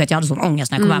bråk? Du vet, jag hade sån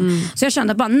ångest när jag kom hem. Så jag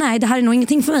kände bara, nej, det här är nog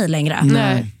ingenting för mig längre.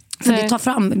 Nej. För det tar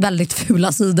fram väldigt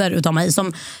fula sidor utav mig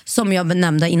som jag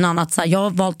nämnde innan, att så här, jag har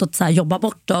valt att så här, jobba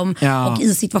bort dem. Och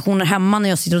i situationer hemma när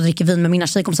jag sitter och dricker vin med mina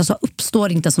tjejkompisar så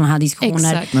uppstår inte såna här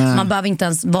diskussioner. Man behöver inte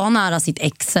ens vara nära sitt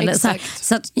ex eller,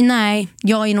 så att nej,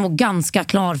 jag är nog ganska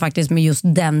klar faktiskt med just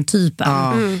den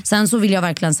typen. Sen så vill jag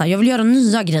verkligen så här, jag vill göra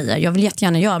nya grejer. Jag vill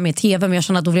jättegärna göra med TV, men jag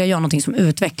känner att då vill jag göra något som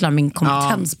utvecklar min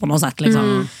kompetens på något sätt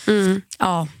liksom.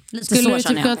 Ja. Lite skulle du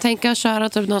typ kunna tänka att köra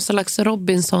typ någon slags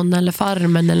Robinson eller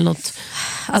Farmen eller något?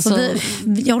 Alltså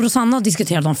jag och Rosanna har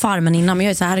diskuterat om Farmen innan, men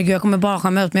jag är så här, herregud, jag kommer bara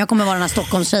skämma ut, men jag kommer vara den här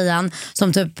Stockholmstjejen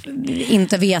som typ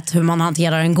inte vet hur man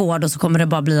hanterar en gård och så kommer det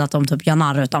bara bli att de typ gör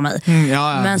narr utav mig.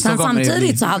 Men sen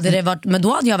samtidigt så hade det varit, men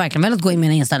då hade jag verkligen velat gå in med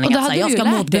en inställning att jag ska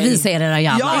motbevisa er era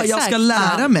jävlar. Ja, jag ska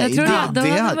lära mig. Jag tror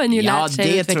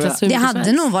det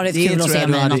hade nog varit kul att se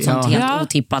mig något sånt helt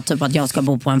otippat, typ att jag ska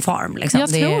bo på en farm liksom. Jag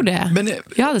tror det. Men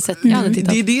jag hade tittat.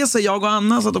 Det är det så jag och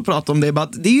Anna satt och pratade om det, bara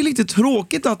att det är ju lite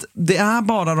tråkigt att det är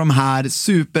bara de här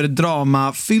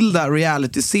superdramafyllda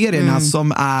reality-serierna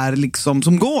som är liksom,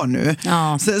 som går nu.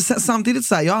 Samtidigt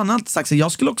så här, jag har alltid sagt så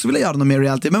jag skulle också vilja göra något mer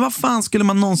reality, men vad fan skulle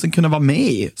man någonsin kunna vara med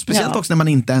i? Speciellt också när man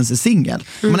inte ens är singel.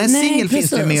 Om man är singel finns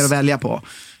det mer att välja på.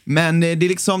 Men det är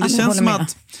liksom, det känns som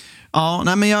att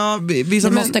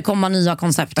det måste komma nya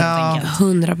koncept helt enkelt.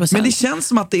 100%. Men det känns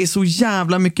som att det är så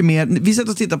jävla mycket mer. Vi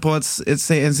sätter och tittar på en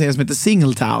serie som heter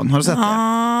Singletown. Har du sett det?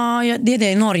 Det är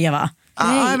det i Norge, va?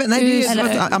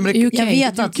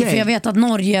 Jag vet att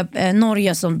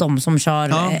Norge som de som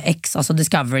kör X, alltså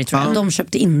Discovery tror jag, de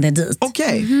köpte in det dit.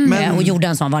 Och gjorde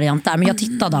en sån variant där, men jag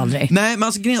tittade aldrig. Nej, men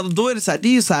alltså då är det så här, det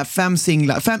är ju så här 5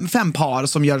 singlar, 5 par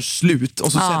som gör slut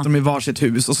och så sätter de i varsitt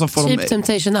hus och så får typ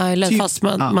Temptation Island fast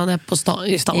man är på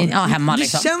i stan. Hemma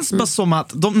liksom. Det känns bara som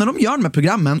att när de gör de här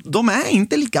programmen, de är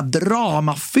inte lika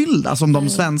dramafyllda som de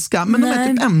svenska, men de är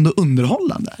typ ändå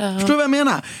underhållande. Förstår du vad jag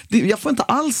menar? Jag får inte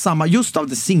alls samma just av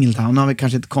The Singletown, har vi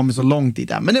kanske inte kommit så långt i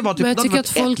det. Men det var typ, men jag tycker att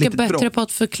folk är bättre på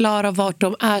att förklara vart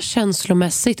de är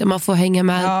känslomässigt. Man får hänga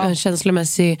med en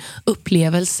känslomässig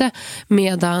upplevelse,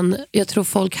 medan jag tror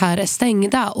folk här är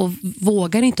stängda och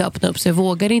vågar inte öppna upp sig,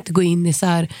 vågar inte gå in i så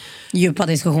här djupa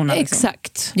diskussioner. Exakt.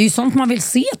 Liksom. Det är ju sånt man vill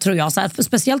se, tror jag. Så här,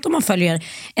 speciellt om man följer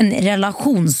en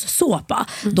relationssåpa.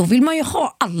 Då vill man ju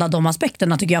ha alla de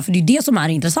aspekterna, tycker jag. För det är det som är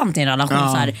intressant i en relation.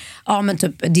 Så här, men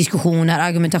typ diskussioner,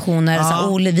 argumentationer, så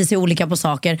här, vi ser olika på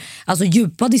saker. Alltså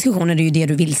djupa diskussioner är ju det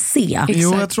du vill se.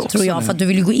 Exakt. Tror jag. För att du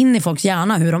vill ju gå in i folks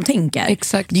hjärna, hur de tänker.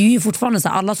 Exakt. Det är ju fortfarande så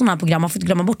här, alla sådana här program, man får inte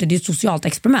glömma bort det. Det är ett socialt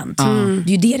experiment. Det är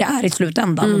ju det är i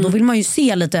slutändan. Och då vill man ju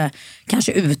se lite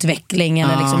kanske utveckling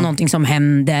eller liksom någonting som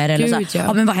händer. Eller så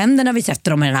här. Men vad händer när vi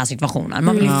sätter dem i den här situationen?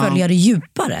 Man vill ju följa det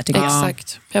djupare, tycker jag.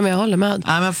 Exakt. Ja, men jag håller med.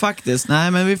 Nej, men faktiskt.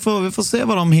 Nej, men vi får se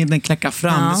vad de hinner kläcka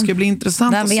fram. Det ska bli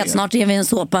intressant att se. Vem vet, snart är vi en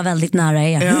såpa väldigt nära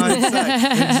er. Ja,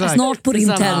 exakt. Snart på din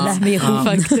television.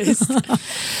 Faktiskt.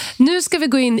 Nu ska vi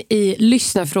gå in i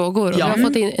lyssnarfrågor. Och vi har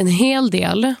fått in en hel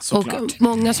del. Såklart. Och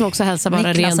många som också hälsar bara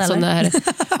Niklas, rent sån där.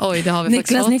 Oj, det har vi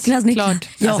faktiskt fått. Niklas.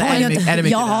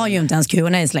 Jag har ju inte ens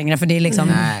Q&As längre, för det är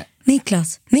liksom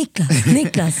Niklas.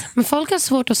 Men folk har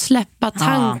svårt att släppa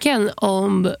tanken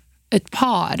om ett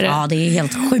par. Ja, det är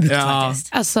helt sjukt faktiskt.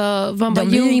 Alltså, man bara, de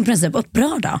blir ju i princip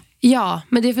upprörda. Ja,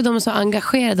 men det är för de är så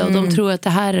engagerade och de tror att det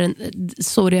här är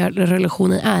så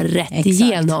relationen är rätt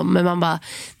igenom. Men man bara,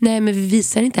 nej, men vi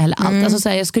visar inte heller allt. Alltså, så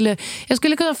här, jag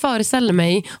skulle kunna föreställa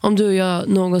mig, om du och jag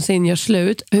någonsin gör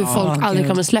slut, hur folk aldrig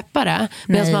kommer släppa det.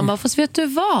 Medan man bara, fast vet du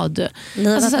vad?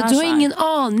 Alltså, så här, du har ingen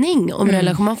aning om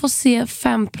relation. Man får se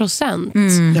 5%.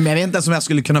 Nej, men jag vet inte ens om jag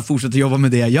skulle kunna fortsätta jobba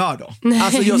med det jag gör då. Nej.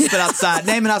 Alltså just för att så här,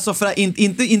 nej, men alltså för att,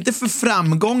 inte för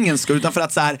framgångens skull, utan för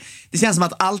att så här, det känns som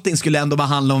att allting skulle ändå bara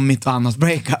handla om mitt och Annas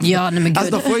breakup. Ja, nej, men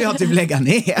alltså, då får jag typ lägga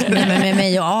ner. Nej, men med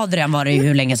mig och Adrian var det ju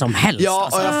hur länge som helst. Ja,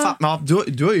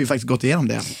 och du har ju faktiskt gått igenom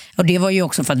det. Och det var ju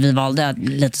också för att vi valde,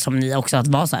 lite som ni också, att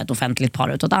vara så här ett offentligt par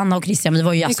utåt. Anna och Christian, vi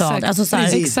var ju alltså så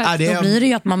här, då blir det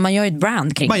ju att man gör ett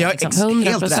brand kring. Man gör liksom.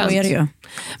 100%. Så är det ju.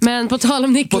 Men på tal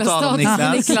om Niklas.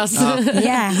 Niklas.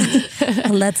 Yeah.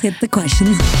 Let's hit the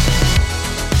question.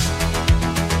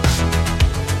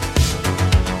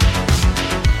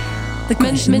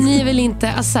 Men ni är väl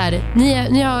inte, alltså här,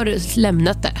 ni har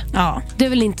lämnat det. Ja. Det är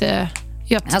väl inte,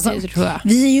 Alltså, det tror jag.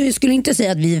 Vi skulle inte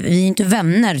säga att vi är inte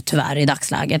vänner tyvärr i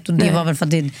dagsläget. Och det var väl för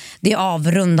att det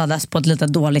avrundades på ett lite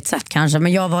dåligt sätt kanske.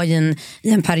 Men jag var i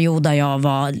en period där jag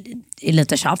var i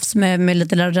lite tjafs med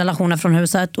lite relationer från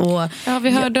huset. Och vi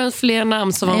hörde fler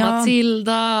namn som var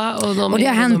Matilda. Och det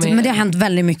har hänt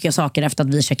väldigt mycket saker efter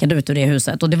att vi checkade ut ur det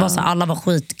huset. Och det var så alla var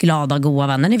skitglada, goda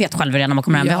vänner. Ni vet själva redan när man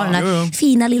kommer hem. Vi har den här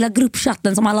fina lilla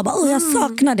gruppchatten som alla bara, jag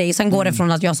saknar dig. Sen går det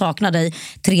från att jag saknar dig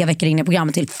 3 veckor in i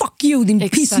programmet till fuck you, din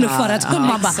pissluffare.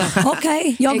 Man bara,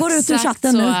 okej, jag går ut ur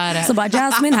chatten nu. Så bara,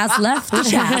 Jasmine has left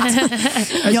the chat.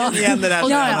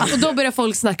 Och då börjar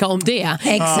folk snacka om det.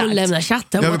 Exakt. Och lämna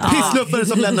chatten. Luffare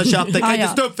som lämnar chatten kan inte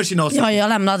stå upp för sin åsikt. Jag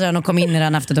lämnade den och kom in i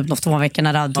den efter typ 2 veckor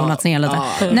när det hade tonats ner lite.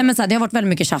 Nej, men så här, det har varit väldigt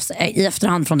mycket tjafs i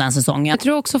efterhand från den säsongen. Jag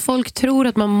tror också folk tror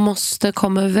att man måste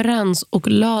komma överens och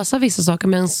lösa vissa saker,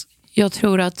 men jag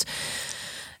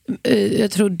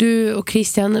tror du och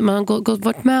Christian, man har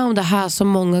varit med om det här så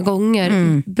många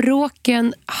gånger.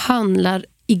 Bråken handlar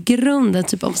i grunden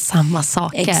typ om samma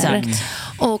saker. Exakt.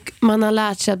 Och man har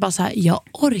lärt sig att bara så här, jag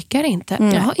orkar inte.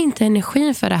 Jag har inte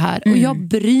energin för det här. Och jag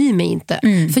bryr mig inte.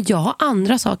 För jag har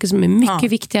andra saker som är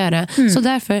mycket viktigare. Så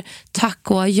därför,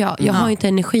 tack och jag har inte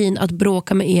energin att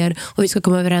bråka med er. Och vi ska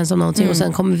komma överens om någonting. Och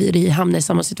sen kommer vi hamna i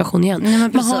samma situation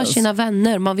igen. Man har sina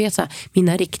vänner. Man vet så här,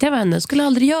 mina riktiga vänner skulle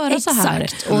aldrig göra så här.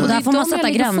 Och där får man sätta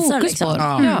gränser liksom.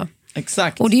 Ja.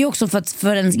 Exakt. Och det är också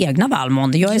för ens egna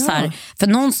välmående. Jag är så här, för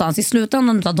någonstans i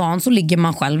slutändan av dagen så ligger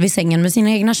man själv i sängen med sina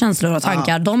egna känslor och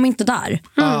tankar. De är inte där.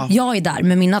 Jag är där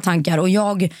med mina tankar och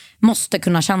jag måste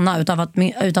kunna känna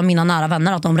utav mina nära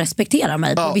vänner att de respekterar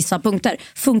mig på vissa punkter.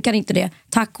 Funkar inte det,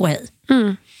 tack och hej.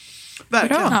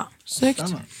 Verkligen. Ja. Snyggt.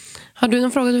 Har du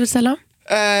någon fråga du vill ställa?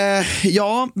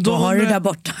 Då har du där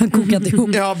borta kokat ihop.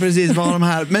 Ja, precis, vad har de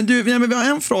här. Men du, vi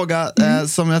har en fråga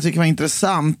som jag tycker var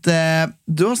intressant.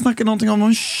 Du har snackat någonting om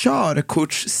någon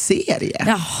körkortsserie.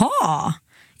 Jaha.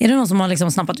 Är det någon som har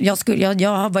liksom snappat?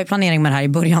 Jag var i planering med det här i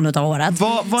början av året.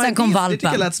 Sen kom valpen. Det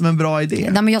tycker jag lät som en bra idé.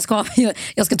 Nej, men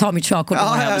jag ska ta mitt körkort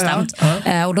har jag bestämt.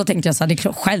 Och då tänkte jag så här, det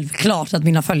är självklart att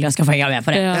mina följare ska få hänga med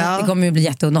på det. Det kommer ju bli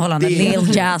jätteunderhållande. Lil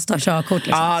Jazz tar körkort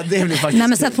liksom. Ja, det blir faktiskt. Nej,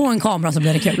 men sätt på en kamera så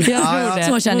blir det kul.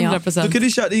 Så känner jag. 100%. Då kan du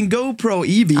köra din GoPro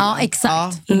i bilen. Ja,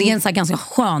 exakt. Det är en så här ganska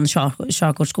skön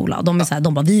körkortsskola. De är så här,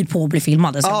 de bara, vi är på att bli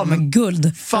filmade. Så men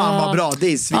guld. Fan vad bra,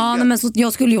 det är svingat. Men så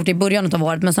jag skulle gjort det i början av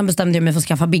året, men sen bestämde jag mig för att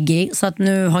skaffa Biggie. Så att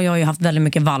nu har jag ju haft väldigt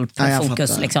mycket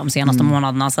valpfokus liksom, senaste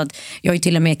månaderna. Så att jag har ju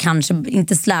till och med kanske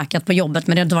inte släkat på jobbet,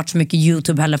 men det har inte varit så mycket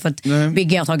YouTube heller för att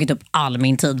Biggie har tagit upp all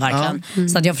min tid verkligen.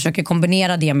 Så att jag försöker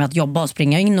kombinera det med att jobba och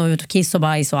springa in och ut och kiss och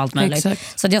bajs och allt möjligt.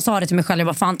 Exakt. Så att jag sa det till mig själv, jag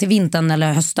bara fan till vintern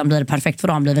eller hösten blir det perfekt för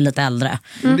då han blir lite äldre.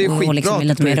 Det är skitbra och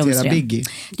liksom att prioritera Biggie.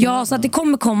 Ja, så att det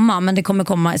kommer komma, men det kommer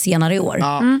komma senare i år.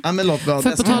 Men låt bra.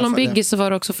 För på tal om Biggie så var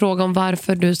det också fråga om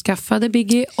varför du skaffade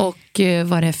Biggie och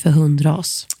vad det är för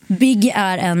hundras. Biggie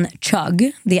är en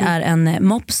chug. Det är en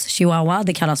mops chihuahua.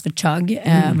 Det kallas för chug.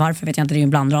 Varför vet jag inte, det är ju en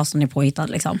blandras som är påhittad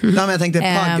liksom. Nej, men jag tänkte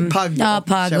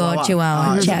pug och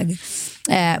chihuahua. Chug.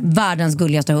 Världens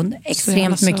gulligaste hund.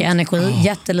 Extremt mycket energi.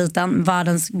 Jätteliten.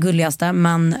 Världens gulligaste.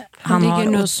 Men han ligger har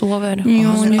nu och sover.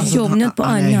 Han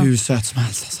är hur söt som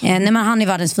helst alltså. Nej, men han är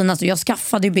världens finaste. Jag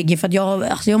skaffade ju Biggie för att jag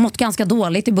har mått ganska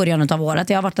dåligt i början av året.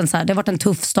 Det har varit en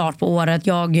tuff start på året.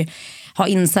 Jag har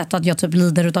insett att jag typ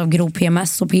lider av grov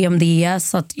PMS och PMDS.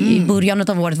 Så att i början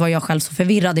av året var jag själv så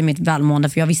förvirrad i mitt välmående,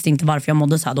 för jag visste inte varför jag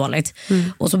mådde så här dåligt.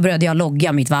 Och så började jag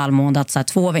logga mitt välmående, att så här,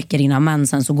 2 veckor innan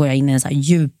mensen så går jag in i en så här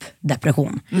djup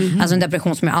depression. Alltså en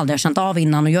depression som jag aldrig har känt av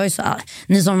innan. Och jag är så här,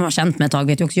 ni som har känt mig ett tag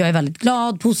vet ju också, jag är väldigt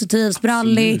glad, positiv,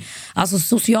 sprallig, alltså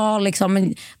social liksom.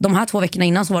 Men de här 2 veckorna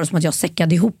innan så var det som att jag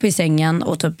säckade ihop i sängen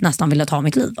och typ nästan ville ta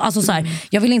mitt liv. Alltså så här,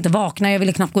 jag ville inte vakna, jag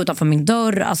ville knappt gå utanför min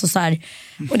dörr. Alltså så här,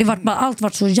 och det var bara, allt var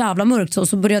så jävla mörkt,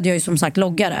 så började jag ju som sagt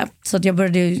logga det. Så att jag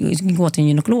började gå till en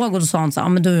gynekolog och då sa han så här,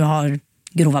 men du har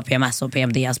grova PMS och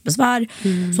PMDS besvär.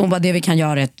 Så hon bara, det vi kan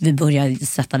göra är att vi börjar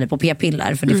sätta det på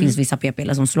p-piller, för det finns vissa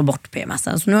p-piller som slår bort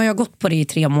PMSen. Så nu har jag gått på det i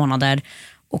 3 månader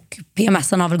och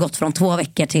PMSen har väl gått från 2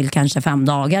 veckor till kanske 5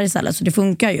 dagar istället, så det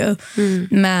funkar ju.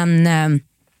 Men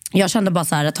jag kände bara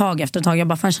så här ett tag efter ett tag, jag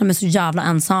bara, fan, jag känner mig så jävla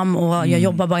ensam och jag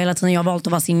jobbar bara hela tiden. Jag har valt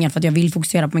att vara singel för att jag vill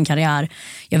fokusera på min karriär.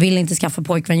 Jag vill inte skaffa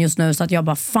pojkvän just nu, så att jag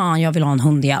bara, fan, jag vill ha en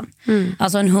hund igen.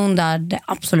 Alltså en hund är det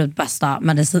absolut bästa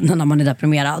medicinen när man är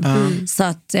deprimerad. Så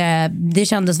att det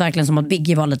kändes verkligen som att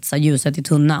Biggie var lite så här ljuset i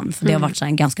tunneln, för det har varit så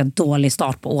en ganska dålig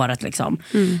start på året liksom.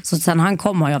 Så sen han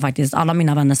kom har jag faktiskt, alla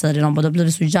mina vänner säger det, de bara, det blir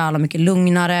så jävla mycket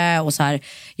lugnare och så här,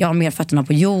 jag har mer fötterna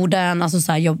på jorden. Alltså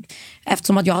så här,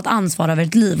 eftersom att jag har ett ansvar över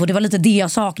ett liv liv. Och det var lite det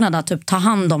jag saknade, att typ ta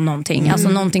hand om någonting. Alltså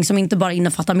någonting som inte bara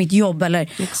innefattar mitt jobb. Eller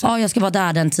jag ska vara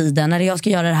där den tiden. Eller jag ska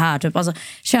göra det här. Typ. Alltså,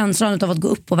 känslan av att gå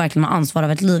upp och verkligen ha ansvar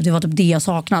över ett liv. Det var typ det jag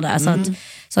saknade.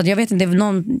 Så att jag vet inte, det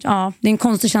är en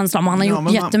konstig känsla. Men han har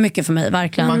gjort jättemycket för mig,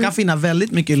 verkligen. Man kan finna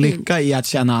väldigt mycket lycka i att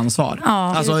känna ansvar.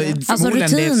 Alltså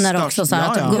rutiner också, så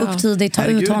här, att gå upp tidigt, ta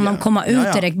ut honom, komma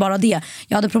ut direkt, bara det.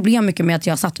 Jag hade problem mycket med att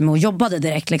jag satt med och jobbade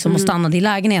direkt liksom, och stannade i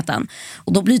lägenheten.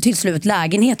 Och då blir till slut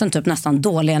lägenheten typ nästan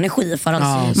dålig energi, för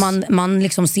att man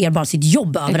liksom ser bara sitt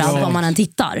jobb överallt var man än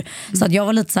tittar. Så att jag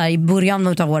var lite så här, i början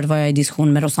av året var jag i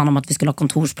diskussion med Rosanna om att vi skulle ha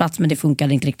kontorsplats, men det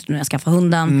funkade inte riktigt när jag skaffade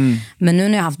hunden. Men nu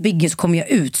när jag haft Biggie så kommer jag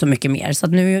ut så mycket mer. Så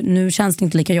att nu känns det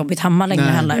inte lika jobbigt hemma längre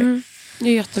heller. Det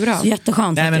är jättebra. Så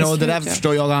jätteskönt. Nej, men det där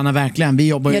förstår jag och Anna verkligen. Vi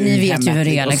jobbar ju ni vet hemmet, ju hur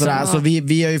det är liksom. Så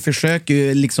vi har ju försökt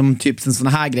ju liksom typ en sån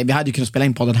här grej. Vi hade ju kunnat spela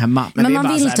in podden hemma. Men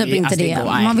man vill typ inte det.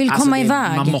 Man vill komma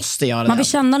iväg. Man måste göra det. Man vill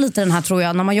känna lite den här, tror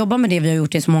jag. När man jobbar med det vi har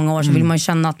gjort i så många år, så vill man ju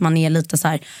känna att man är lite så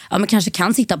här, man kanske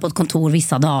kan sitta på ett kontor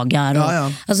vissa dagar.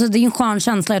 Och, alltså det är en skön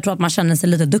känsla. Jag tror att man känner sig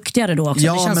lite duktigare då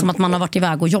också. Det känns som att man har varit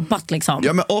iväg och jobbat liksom.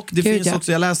 Ja, men och det finns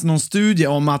också, jag läste någon studie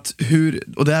om att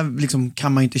och det här liksom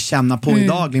kan man ju inte känna på i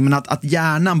daglig, men att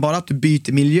hjärnan, bara att du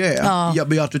byter miljö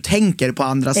gör att du tänker på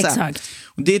andra sätt.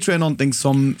 Och det tror jag är någonting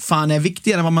som fan är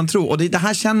viktigare än vad man tror. Och det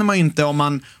här känner man ju inte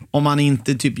om man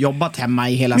inte typ jobbat hemma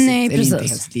i hela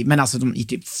sitt liv. Men alltså i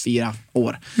typ 4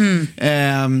 år.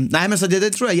 Nej, men så det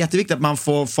tror jag är jätteviktigt, att man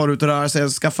får ut och röra sig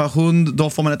och skaffa hund. Då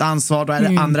får man ett ansvar. Då är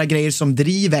det andra grejer som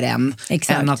driver en.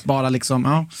 Än att bara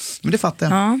liksom, men det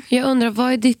fattar jag. Jag undrar,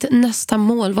 vad är ditt nästa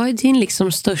mål? Vad är din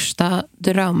liksom största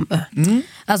dröm?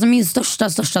 Alltså min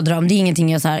största dröm, det är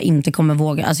ingenting jag så här inte kommer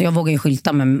våga. Alltså jag vågar ju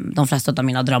skylta med de flesta av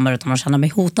mina drömmar utan att känna mig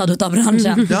hotad av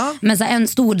branschen. Men så här, en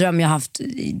stor dröm jag haft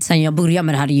sen jag började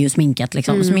med det här är ju sminket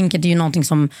liksom. Sminket är ju någonting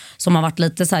som har varit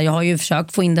lite så här, jag har ju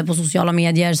försökt få in det på sociala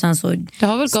medier sen så. Det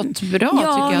har väl gått bra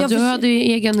tycker jag. Du hade ju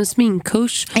egen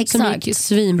sminkkurs som gick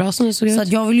svinbra som det såg ut. Så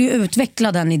att jag vill ju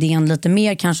utveckla den idén lite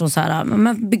mer kanske, och så här,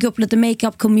 men bygga upp lite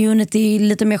makeup community,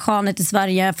 lite mer skönhet i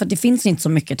Sverige, för det finns inte så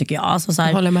mycket tycker jag. Alltså så här,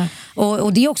 jag håller med.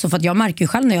 Och det är också för att jag märker ju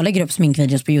själv när jag lägger upp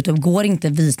sminkvideos på YouTube, går inte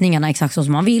visningarna exakt så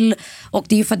som man vill, och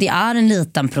det är ju för att det är en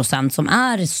liten procent som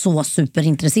är så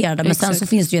superintresserade. Men sen så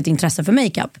finns det ju ett intresse för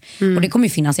makeup, och det kommer ju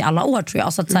finnas i alla år tror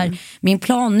jag. Så att så här, min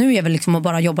plan nu är väl liksom att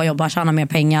bara jobba, tjäna mer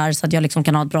pengar så att jag liksom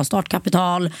kan ha ett bra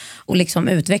startkapital och liksom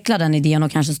utveckla den idén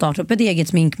och kanske starta upp ett eget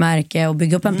sminkmärke och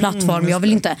bygga upp en plattform.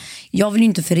 Jag vill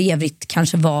inte för evigt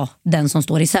kanske vara den som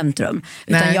står i centrum,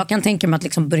 utan jag kan tänka mig att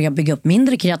liksom börja bygga upp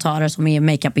mindre kreatörer som är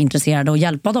makeup-intresserade och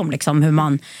hjälpa dem liksom, hur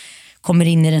man kommer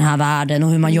in i den här världen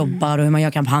och hur man jobbar och hur man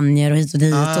gör kampanjer och hit och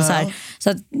dit och så här. Så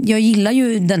att jag gillar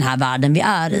ju den här världen vi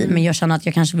är i, men jag känner att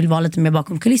jag kanske vill vara lite mer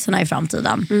bakom kulisserna i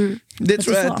framtiden. Det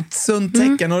tror jag är ett sunt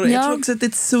tecken, och jag tror också att det är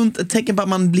ett sunt tecken på att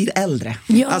man blir äldre.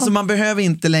 Alltså man behöver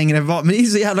inte längre vara, men det är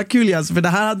så jävla kul alltså, för det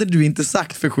här hade du inte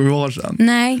sagt för 7 år sedan.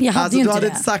 Nej, jag hade ju inte det. Du hade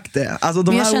inte sagt det. Alltså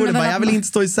de här orden bara, jag vill inte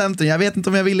stå i centrum, jag vet inte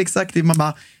om jag vill exakt det, man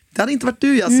bara, det hade inte varit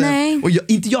du, Jasse. Och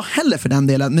inte jag heller för den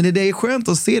delen. Men det är skönt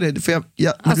att se det. För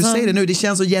när du säger det nu, det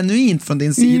känns så genuint från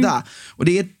din sida. Och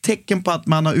det är ett tecken på att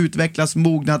man har utvecklats,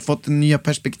 mognat, fått nya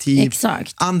perspektiv.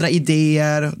 Exakt. Andra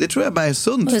idéer. Det tror jag bara är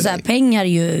sunt för dig. Pengar är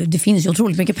ju, det finns ju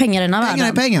otroligt mycket pengar i den här världen.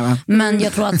 Pengar är pengar, va? Men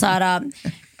jag tror att så här,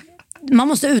 man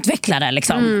måste utveckla det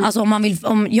liksom. Alltså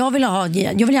jag vill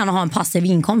gärna ha en passiv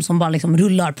inkomst som bara liksom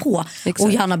rullar på.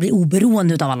 Och gärna bli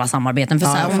oberoende av alla samarbeten. För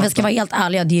så här, om vi ska vara helt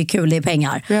ärliga, det är kul, det är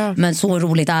pengar. Men så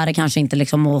roligt är det kanske inte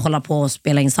liksom att hålla på och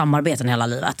spela in samarbeten hela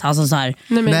livet. Alltså så här,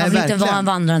 man vill inte vara en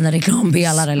vandrande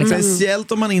reklambelare liksom.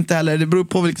 Speciellt om man inte heller, det beror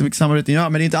på liksom vilket samarbete man gör,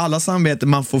 men det är inte alla samarbeten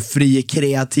man får fri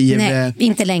kreativ. Nej,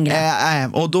 inte längre.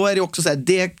 Och då är det också så här,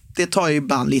 det tar ju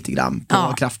ibland lite grann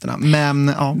på krafterna.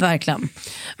 Men, verkligen.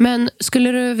 Men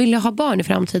skulle du vilja ha barn i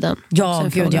framtiden? Ja,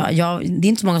 gud, det är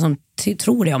inte så många som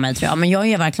tror det om mig tror jag. Men jag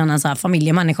är verkligen en så här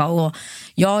familjemänniska, och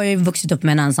jag har ju vuxit upp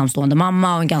med en ensamstående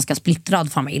mamma och en ganska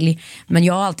splittrad familj. Men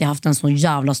jag har alltid haft en så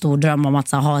jävla stor dröm om att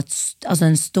så här, ha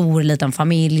en stor liten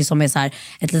familj som är så här,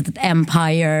 ett litet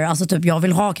empire. Alltså typ, jag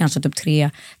vill ha kanske typ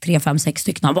 3, 5, 6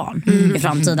 stycken barn i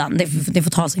framtiden. Det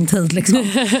får ta sin tid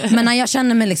liksom. Men när jag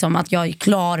känner mig liksom att jag är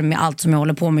klar med allt som jag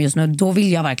håller på med just nu, då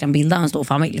vill jag verkligen bilda en stor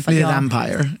familj. För det är ett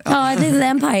empire. Ja, det är ett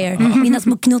empire. Mina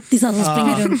små knuttisar som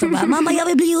springer runt och bara, mamma, jag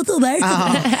vill bli YouTuber.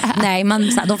 Nej,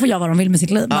 men så här, de får göra vad de vill med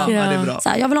sitt liv. Det är bra. Så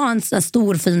här, jag vill ha en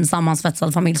stor, fin,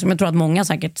 sammansvetsad familj som jag tror att många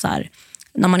säkert så här,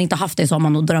 när man inte haft det så har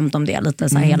man nog drömt om det lite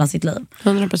så här, hela sitt liv.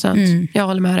 100%. Jag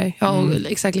håller med dig. Jag har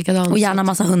exakt likadant. Och gärna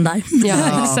massa hundar.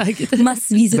 Ja, exakt.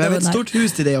 Massvis av hundar. ett stort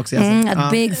hus till dig också. A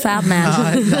big fat man.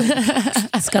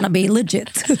 It's gonna be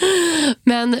legit.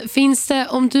 Men finns det,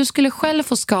 om du skulle själv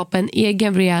få skapa en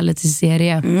egen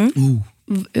reality-serie,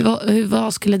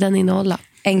 Vad skulle den innehålla?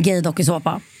 En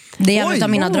gay-dokusåpa. Det är en av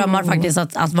mina drömmar faktiskt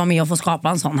att vara med och få skapa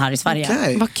en sån här i Sverige.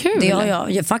 Okay. Vad kul. Det har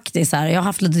jag faktiskt här. Jag har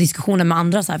haft lite diskussioner med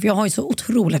andra så här, för jag har ju så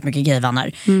otroligt mycket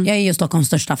gayvänner. Jag är ju Stockholms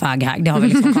största faghag. Det har vi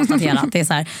liksom konstaterat. Det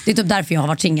är typ därför jag har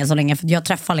varit singel så länge, för jag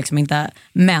träffar liksom inte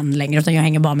män längre, utan jag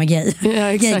hänger bara med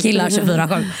gay-killar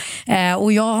 24/7.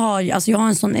 Och jag har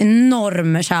en sån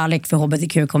enorm kärlek för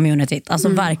HBTQ-communityt. Alltså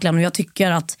verkligen, och jag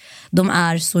tycker att de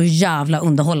är så jävla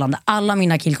underhållande. Alla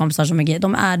mina killkompisar som är gay,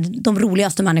 de är de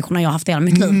roligaste människorna jag har haft i hela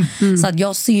mitt liv. Så att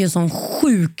jag ser ju sån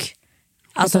sjuk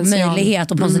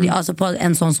möjlighet och på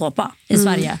en sån såpa i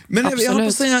Sverige. Men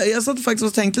jag satt faktiskt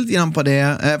och tänkte lite grann på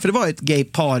det, för det var ett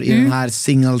gaypar i den här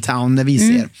Singletown där vi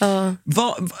ser.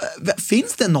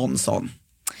 Finns det någon sån?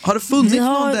 Har det funnits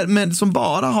någon där som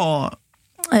bara har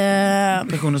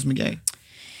personer som är gay?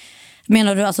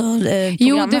 Menar du alltså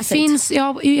Jo, det finns.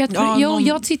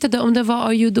 Jag tittade om det var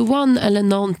Are You The One eller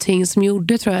någonting som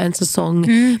gjorde, tror jag, en säsong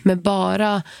med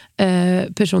bara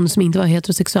personer som inte var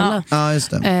heterosexuella. Ja,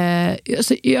 just det.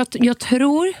 Så jag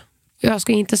tror, jag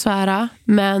ska inte svära,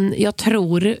 men jag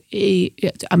tror i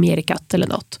Amerikat eller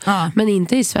något. Men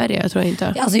inte i Sverige, jag tror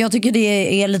inte. Alltså jag tycker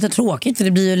det är lite tråkigt, för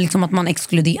det blir ju liksom att man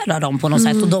exkluderar dem på något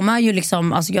sätt. Och de är ju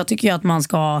liksom, alltså jag tycker att man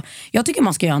ska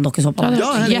göra en dokusåpa.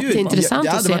 Jätteintressant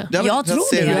att se. Jag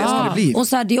tror det. Och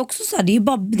så här, det är också så här, det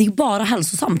är bara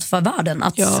hälsosamt för världen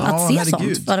att se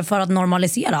sånt, för att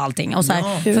normalisera allting. Och så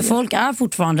här, för folk är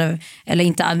fortfarande, eller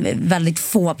inte, väldigt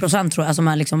få procent tror jag, som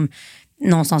är liksom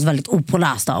någonstans väldigt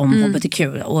opålästa om HBTQ,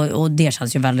 och det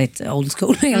känns ju väldigt old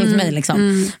school enligt mig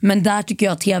liksom. Men där tycker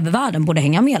jag att tv-världen borde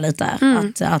hänga med lite,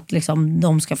 att liksom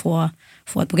de ska få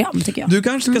ett program, tycker jag. Du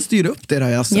kanske ska styra upp det där,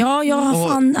 Jassa. Ja, jag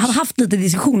har haft lite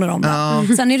diskussioner om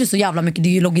det. Sen är det så jävla mycket, det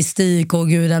är ju logistik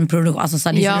och en produktion, alltså så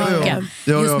här, det är så mycket.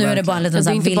 Just nu är det bara en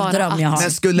liten vild dröm jag har.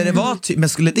 Men skulle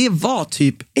det vara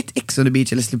typ ett Ex on the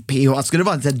Beach eller PH, skulle det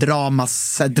vara ett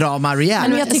drama reality?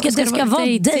 Men jag tycker att det ska vara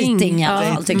dating i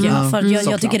alla fall, tycker jag. För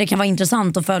jag tycker det kan vara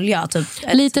intressant att följa typ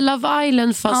lite Love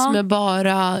Island fast med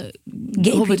bara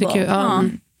HBTQ.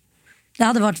 Det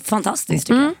hade varit fantastiskt,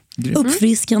 tycker jag.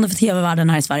 Uppfriskande för tv-världen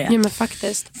här i Sverige. Ja, men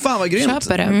faktiskt. Fan vad grymt.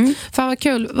 Köper det. Fan vad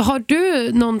kul. Har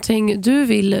du någonting du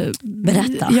vill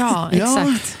berätta? Ja,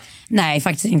 exakt. Nej,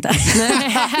 faktiskt inte.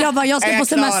 Jag ska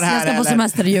på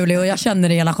semester i juli och jag känner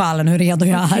i hela själen hur redo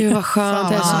jag är. Gud vad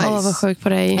skönt, jag är så avundsjuk på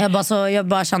dig. Jag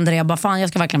bara kände det, jag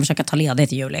ska verkligen försöka ta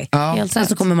ledigt i juli. Sen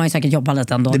så kommer man ju säkert jobba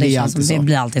lite ändå. Det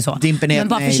blir alltid så. Men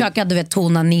bara försöka,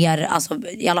 tona ner, alltså,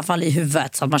 i alla fall i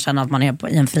huvudet, så att man känner att man är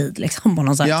i en frid liksom, på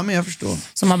något sätt. Ja, men jag förstår.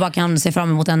 Så man bara kan se fram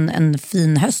emot en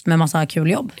fin höst med massa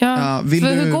kul jobb.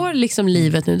 Hur går liksom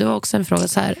livet nu? Det var också en fråga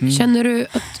så här. Känner du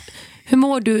att hur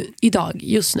mår du idag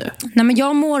just nu? Nej, men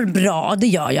jag mår bra, det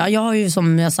gör jag. Jag har ju,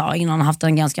 som jag sa innan, haft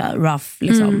en ganska rough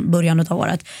början av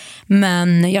året.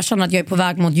 Men jag känner att jag är på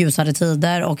väg mot ljusare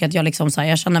tider, och att jag liksom så här,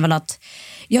 jag känner väl att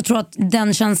jag tror att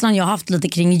den känslan jag har haft lite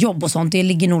kring jobb och sånt, det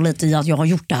ligger nog lite i att jag har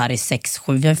gjort det här i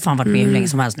 6-7, jag har fan varit med hur länge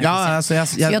som helst nu.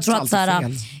 Jag tror att så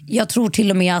här, jag tror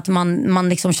till och med att man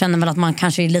liksom känner väl att man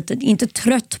kanske är lite, inte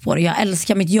trött på det. Jag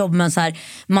älskar mitt jobb, men så här,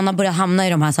 man har börjat hamna i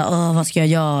de här, så här, vad ska jag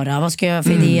göra? Vad ska jag göra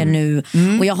för idéer nu?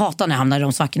 Och jag hatar när jag hamnar i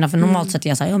de svackorna, för normalt sett är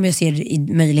jag så här, jag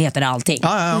ser möjligheter i allting.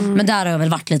 Men där har jag väl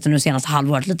varit lite nu senaste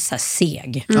halvåret, lite så här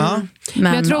seg.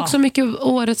 Men jag tror också mycket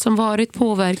året som varit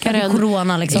påverkar en.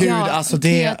 Corona liksom. Ja, alltså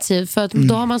det kreativ, för att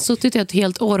då har man suttit ett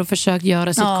helt år och försökt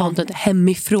göra sitt content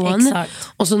hemifrån. Exakt.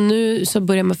 Och så nu så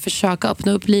börjar man försöka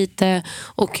öppna upp lite,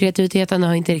 och kreativiteten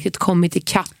har inte riktigt kommit i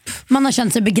kapp. Man har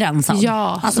känt sig begränsad.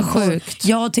 Ja, alltså sjukt.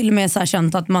 Jag har till och med så här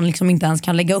känt att man liksom inte ens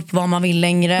kan lägga upp vad man vill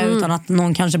längre, utan att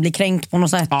någon kanske blir kränkt på något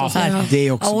sätt. Och så här, det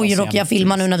är också jag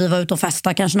filmar nu när vi var ute och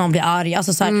festa, kanske någon blir arg.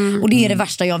 Alltså så här, och det är det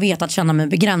värsta jag vet, att känna mig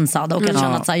begränsad och att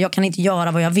känna att så här, jag kan inte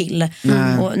göra vad jag vill.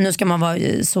 Och nu ska man vara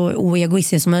så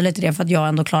oegoistisk som möjligt i det, för att jag har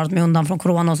ändå klarat mig undan från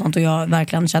corona och sånt, och jag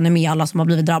verkligen känner med alla som har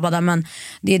blivit drabbade. Men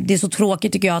det är så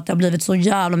tråkigt, tycker jag, att det har blivit så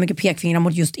jävla mycket pekfingrar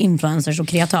mot just influencers och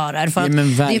kreatörer. För att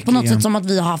det är på något sätt som att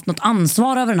vi har haft något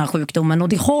ansvar över den här sjukdomen, och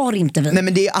det har inte vi. Nej,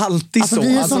 men det är alltid alltså, så.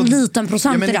 Vi är en sån liten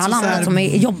procent i det här landet som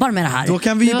jobbar med det här. Då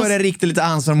kan vi börja rikta lite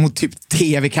ansvar mot typ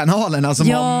tv-kanalen,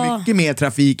 som har mycket mer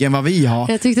trafik än vad vi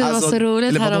har. Jag tyckte det var så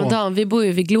roligt häromdagen. Vi bor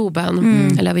ju vid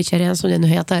Globen, eller vid Kärren som det nu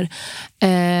heter.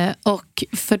 Och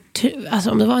för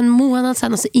om det var en månad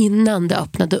sedan, alltså innan det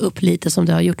öppnade upp lite som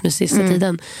det har gjort nu sista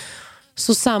tiden,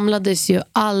 så samlades ju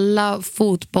alla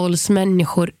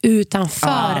fotbollsmänniskor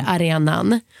utanför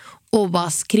arenan och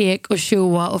bara skrek och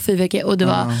tjoa och fyrverkerier, och det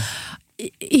var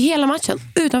i hela matchen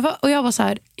utanför, och jag var så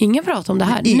här, ingen pratar om det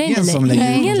här.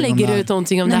 Ingen lägger ut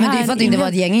någonting om det här. Men det är för att det inte var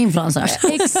ett gäng influencers.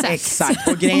 Exakt.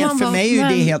 Och grejen för mig är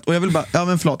ju det helt, och jag vill bara,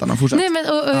 förlåt Anna, fortsätt. Nej, men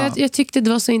jag tyckte det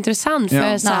var så intressant för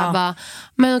jag så här bara,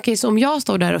 men okej, så om jag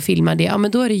står där och filmar det,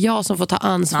 men då är det jag som får ta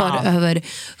ansvar över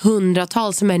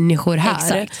hundratals människor här.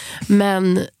 Exakt.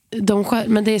 Men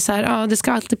det är så här, det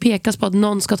ska alltid pekas på att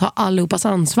någon ska ta allihopas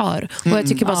ansvar. Och jag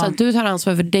tycker bara så att du tar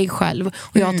ansvar över dig själv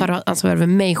och jag tar ansvar över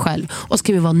mig själv, och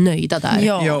ska vi vara nöjda där.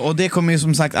 Ja, och det kommer ju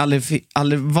som sagt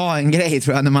aldrig vara en grej,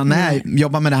 tror jag, när man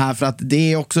jobbar med det här, för att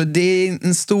det är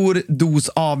en stor dos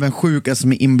avundsjuka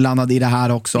som är inblandad i det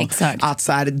här också. Exakt. Att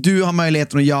så här, du har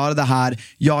möjligheten att göra det här,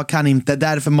 jag kan inte,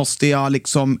 därför måste jag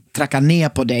liksom tracka ner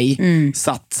på dig.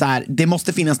 Så att så här, det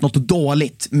måste finnas något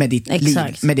dåligt med ditt liv,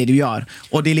 med det du gör.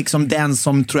 Och det är liksom den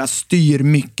som tror jag styr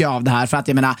mycket av det här, för att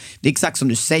jag menar, det är exakt som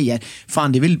du säger,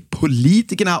 fan, det är väl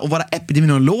politikerna och våra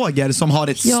epidemiologer som har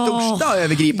det största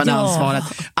övergripande ansvaret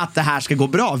att det här ska gå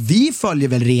bra. Vi följer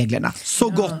väl reglerna så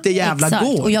gott det jävla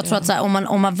går. Och jag tror att så här,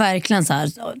 om man verkligen så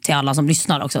här, till alla som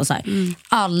lyssnar också så här,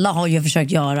 alla har ju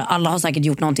försökt göra, alla har säkert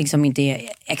gjort någonting som inte är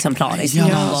exemplariskt någon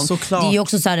gång. Såklart. Det är ju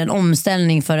också så här en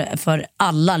omställning för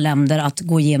alla länder att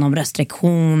gå igenom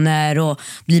restriktioner och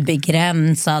bli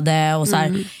begränsade och så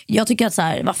här. Jag tycker att så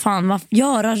här, vad fan,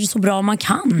 göra så bra man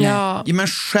kan. Ja, men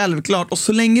självklart. Och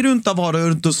så länge du inte har varit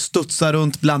runt och studsar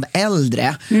runt bland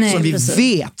äldre, som vi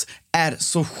vet är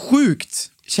så sjukt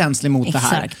känslig mot det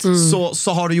här,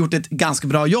 så har du gjort ett ganska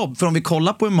bra jobb. För om vi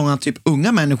kollar på hur många typ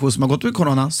unga människor som har gått med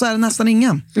corona, så är det nästan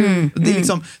ingen. Det är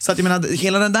liksom, så att jag menar,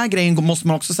 hela den där grejen måste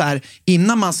man också så här,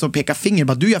 innan man så pekar finger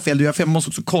på att du gör fel, man måste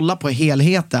också kolla på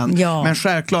helheten. Men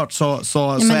självklart så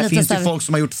finns det folk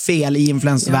som har gjort fel i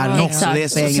influencervärlden också. Det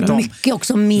säger inget om. Mycket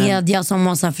också media som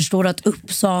har så här förstorat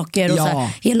upp saker och så här,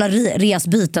 hela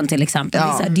resbiten till exempel.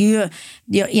 Det är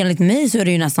ju, enligt mig så är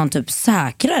det ju nästan typ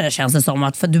säkrare, känns det som,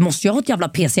 att för du måste ju ha ett jävla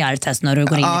PCR-test när du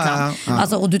går in i ett land.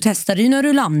 Alltså, och du testar ju när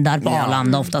du landar på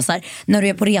Arlanda ofta. Så här, när du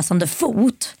är på resande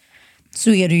fot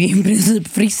så är du ju i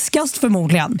princip friskast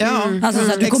förmodligen. Alltså, så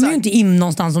här, du kommer ju inte in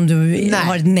någonstans om du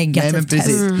har ett negativt test.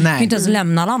 Du kan inte ens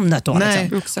lämna landet då.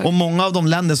 Liksom. Och många av de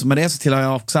länder som jag reser till har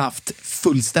jag också haft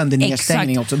fullständig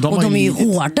nedstängning också. De är ju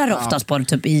hårdare oftast på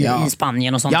typ i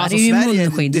Spanien och sånt. Alltså, det är ju Sverige,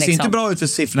 munskydd, det ser inte bra ut för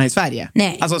siffrorna i Sverige.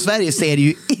 Alltså Sverige ser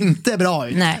ju inte bra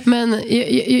ut. Men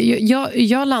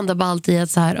jag landar bara alltid i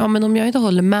att så här, men om jag inte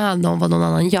håller med om vad någon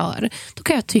annan gör, då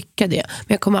kan jag tycka det.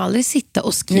 Men jag kommer aldrig sitta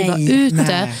och skriva ut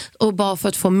det och bara för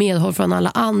att få medhåll från alla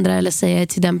andra, eller säga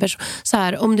till den personen så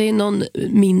här, om det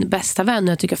är min bästa vän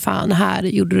och jag tycker fan, här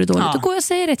gjorde du dåligt, då går jag och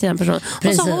säger det till den personen.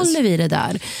 Och så håller vi det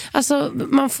där. Alltså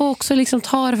man får också liksom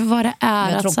ta det för vad det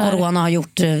är. Jag tror corona har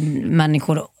gjort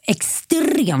människor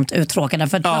extremt uttråkade,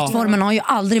 för plattformen har ju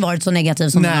aldrig varit så negativ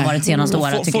som den har varit senaste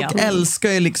året, tycker folk älskar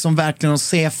ju liksom verkligen att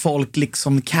se folk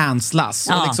liksom cancelas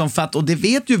och, liksom för att, och det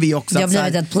vet ju vi också. Det har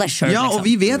blivit ett pleasure. Ja, liksom. Och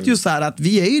vi vet ju så här att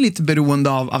vi är ju lite beroende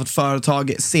av att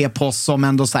företag ser på oss som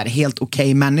ändå så här helt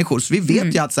okej människor. Så vi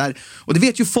vet ju att så här, och det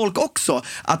vet ju folk också,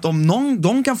 att om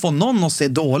de kan få någon att se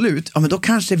dålig ut, men då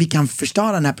kanske vi kan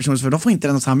förstöra den här personen, för de får inte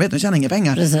den samarbete, de tjänar inga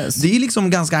pengar. Precis. Det är liksom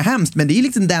ganska hemskt, men det är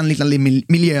liksom den lilla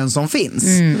miljön som finns.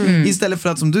 Istället för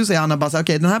att, som du säger, Anna, bara så,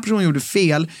 okej, den här personen gjorde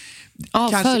fel.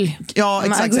 Avfölj.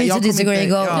 Exakt.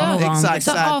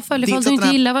 Så avfölj, ifall du inte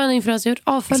gillar vad en influencer gjort,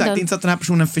 avfölj den. Inte så att den här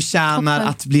personen förtjänar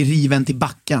att bli riven till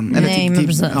backen. Eller men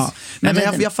precis. Men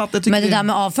jag fattar, men det där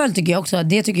med avfölj tycker jag också,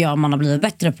 det tycker jag man har blivit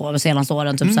bättre på de senaste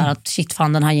åren. Typ så här att shit,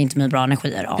 fan, den här ger inte mig bra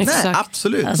energier av. Nej,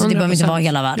 absolut. Alltså, det behöver inte vara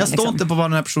hela världen. Jag står inte på vad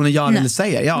den här personen gör eller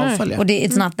säger. Jag avföljer. Och det är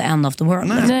not the end of the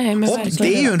world. Nej, men och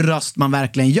det är ju en röst man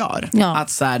verkligen gör. Att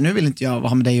så här, nu vill inte jag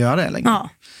ha med dig att göra längre. Ja,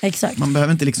 exakt. Man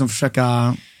behöver inte liksom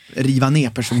försöka riva ner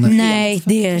personer. Nej, helt.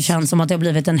 Det känns som att det har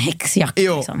blivit en häxjakt.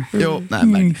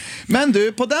 Men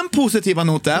du, på den positiva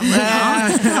noten,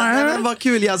 vad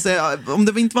kul, jag säger, om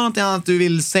det inte var något annat du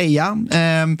vill säga,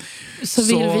 så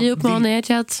vill vi uppmana er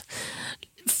till att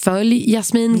följ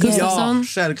Jasmin Gustafsson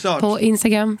på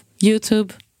Instagram,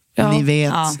 YouTube. Ni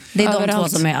vet. Det är de två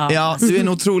som är. Du är en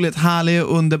otroligt härlig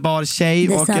och underbar tjej,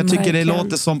 och jag tycker det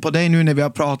låter som på dig nu när vi har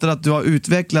pratat att du har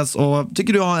utvecklats, och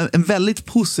tycker du har en väldigt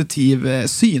positiv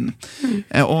syn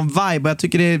och en vibe. Jag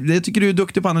tycker du är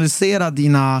duktig på att analysera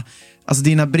dina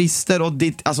brister och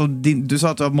du sa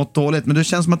att du har mått dåligt, men det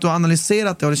känns som att du har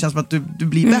analyserat det och det känns som att du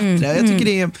blir bättre. Jag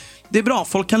tycker det är bra.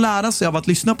 Folk kan lära sig av att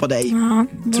lyssna på dig.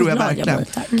 Tror jag verkligen.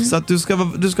 Så att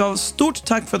du ska ha stort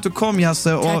tack för att du kom,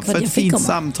 Jasse, och för ett fint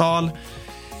samtal.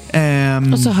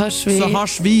 Och så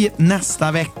hörs vi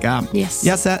nästa vecka. Yes.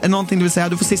 Jasse, är någonting du vill säga?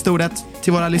 Du får sista ordet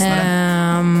till våra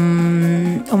lyssnare.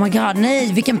 Oh my god,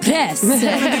 nej, vilken press. Men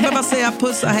du kan bara säga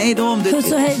puss och hej då om du...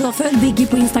 Puss och hej då, följ Biggie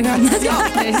på Instagram.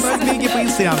 Följ Biggie på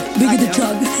Instagram. Biggie the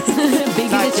Chug.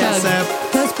 Tack Jesse.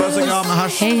 Puss och kram,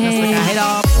 hörs nästa vecka. Hej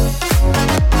då.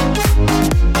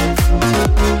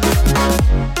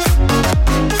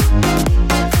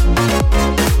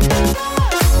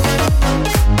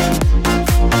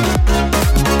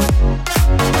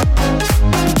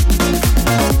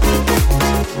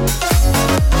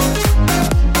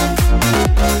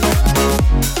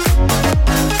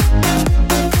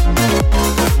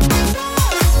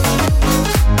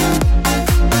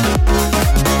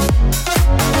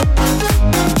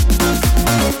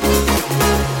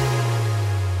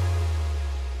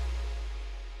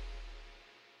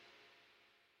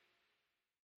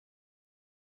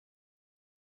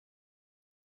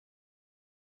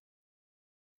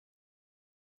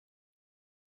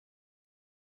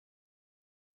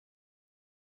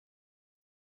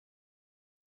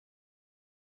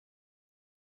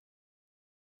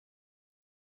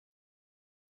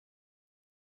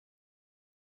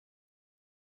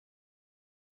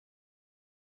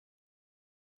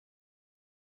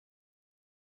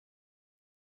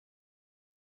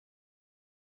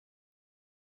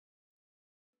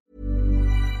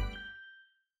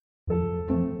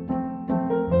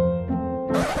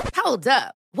 Hold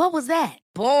up. What was that?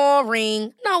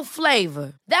 Boring. No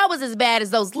flavor. That was as bad as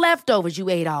those leftovers you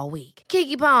ate all week.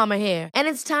 Keke Palmer here, and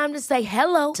it's time to say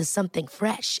hello to something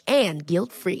fresh and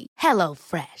guilt-free. Hello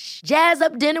Fresh. Jazz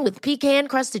up dinner with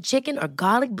pecan-crusted chicken or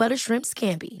garlic butter shrimp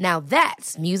scampi. Now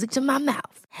that's music to my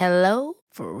mouth. Hello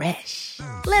Fresh.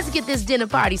 Let's get this dinner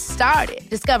party started.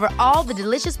 Discover all the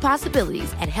delicious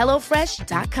possibilities at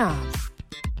HelloFresh.com.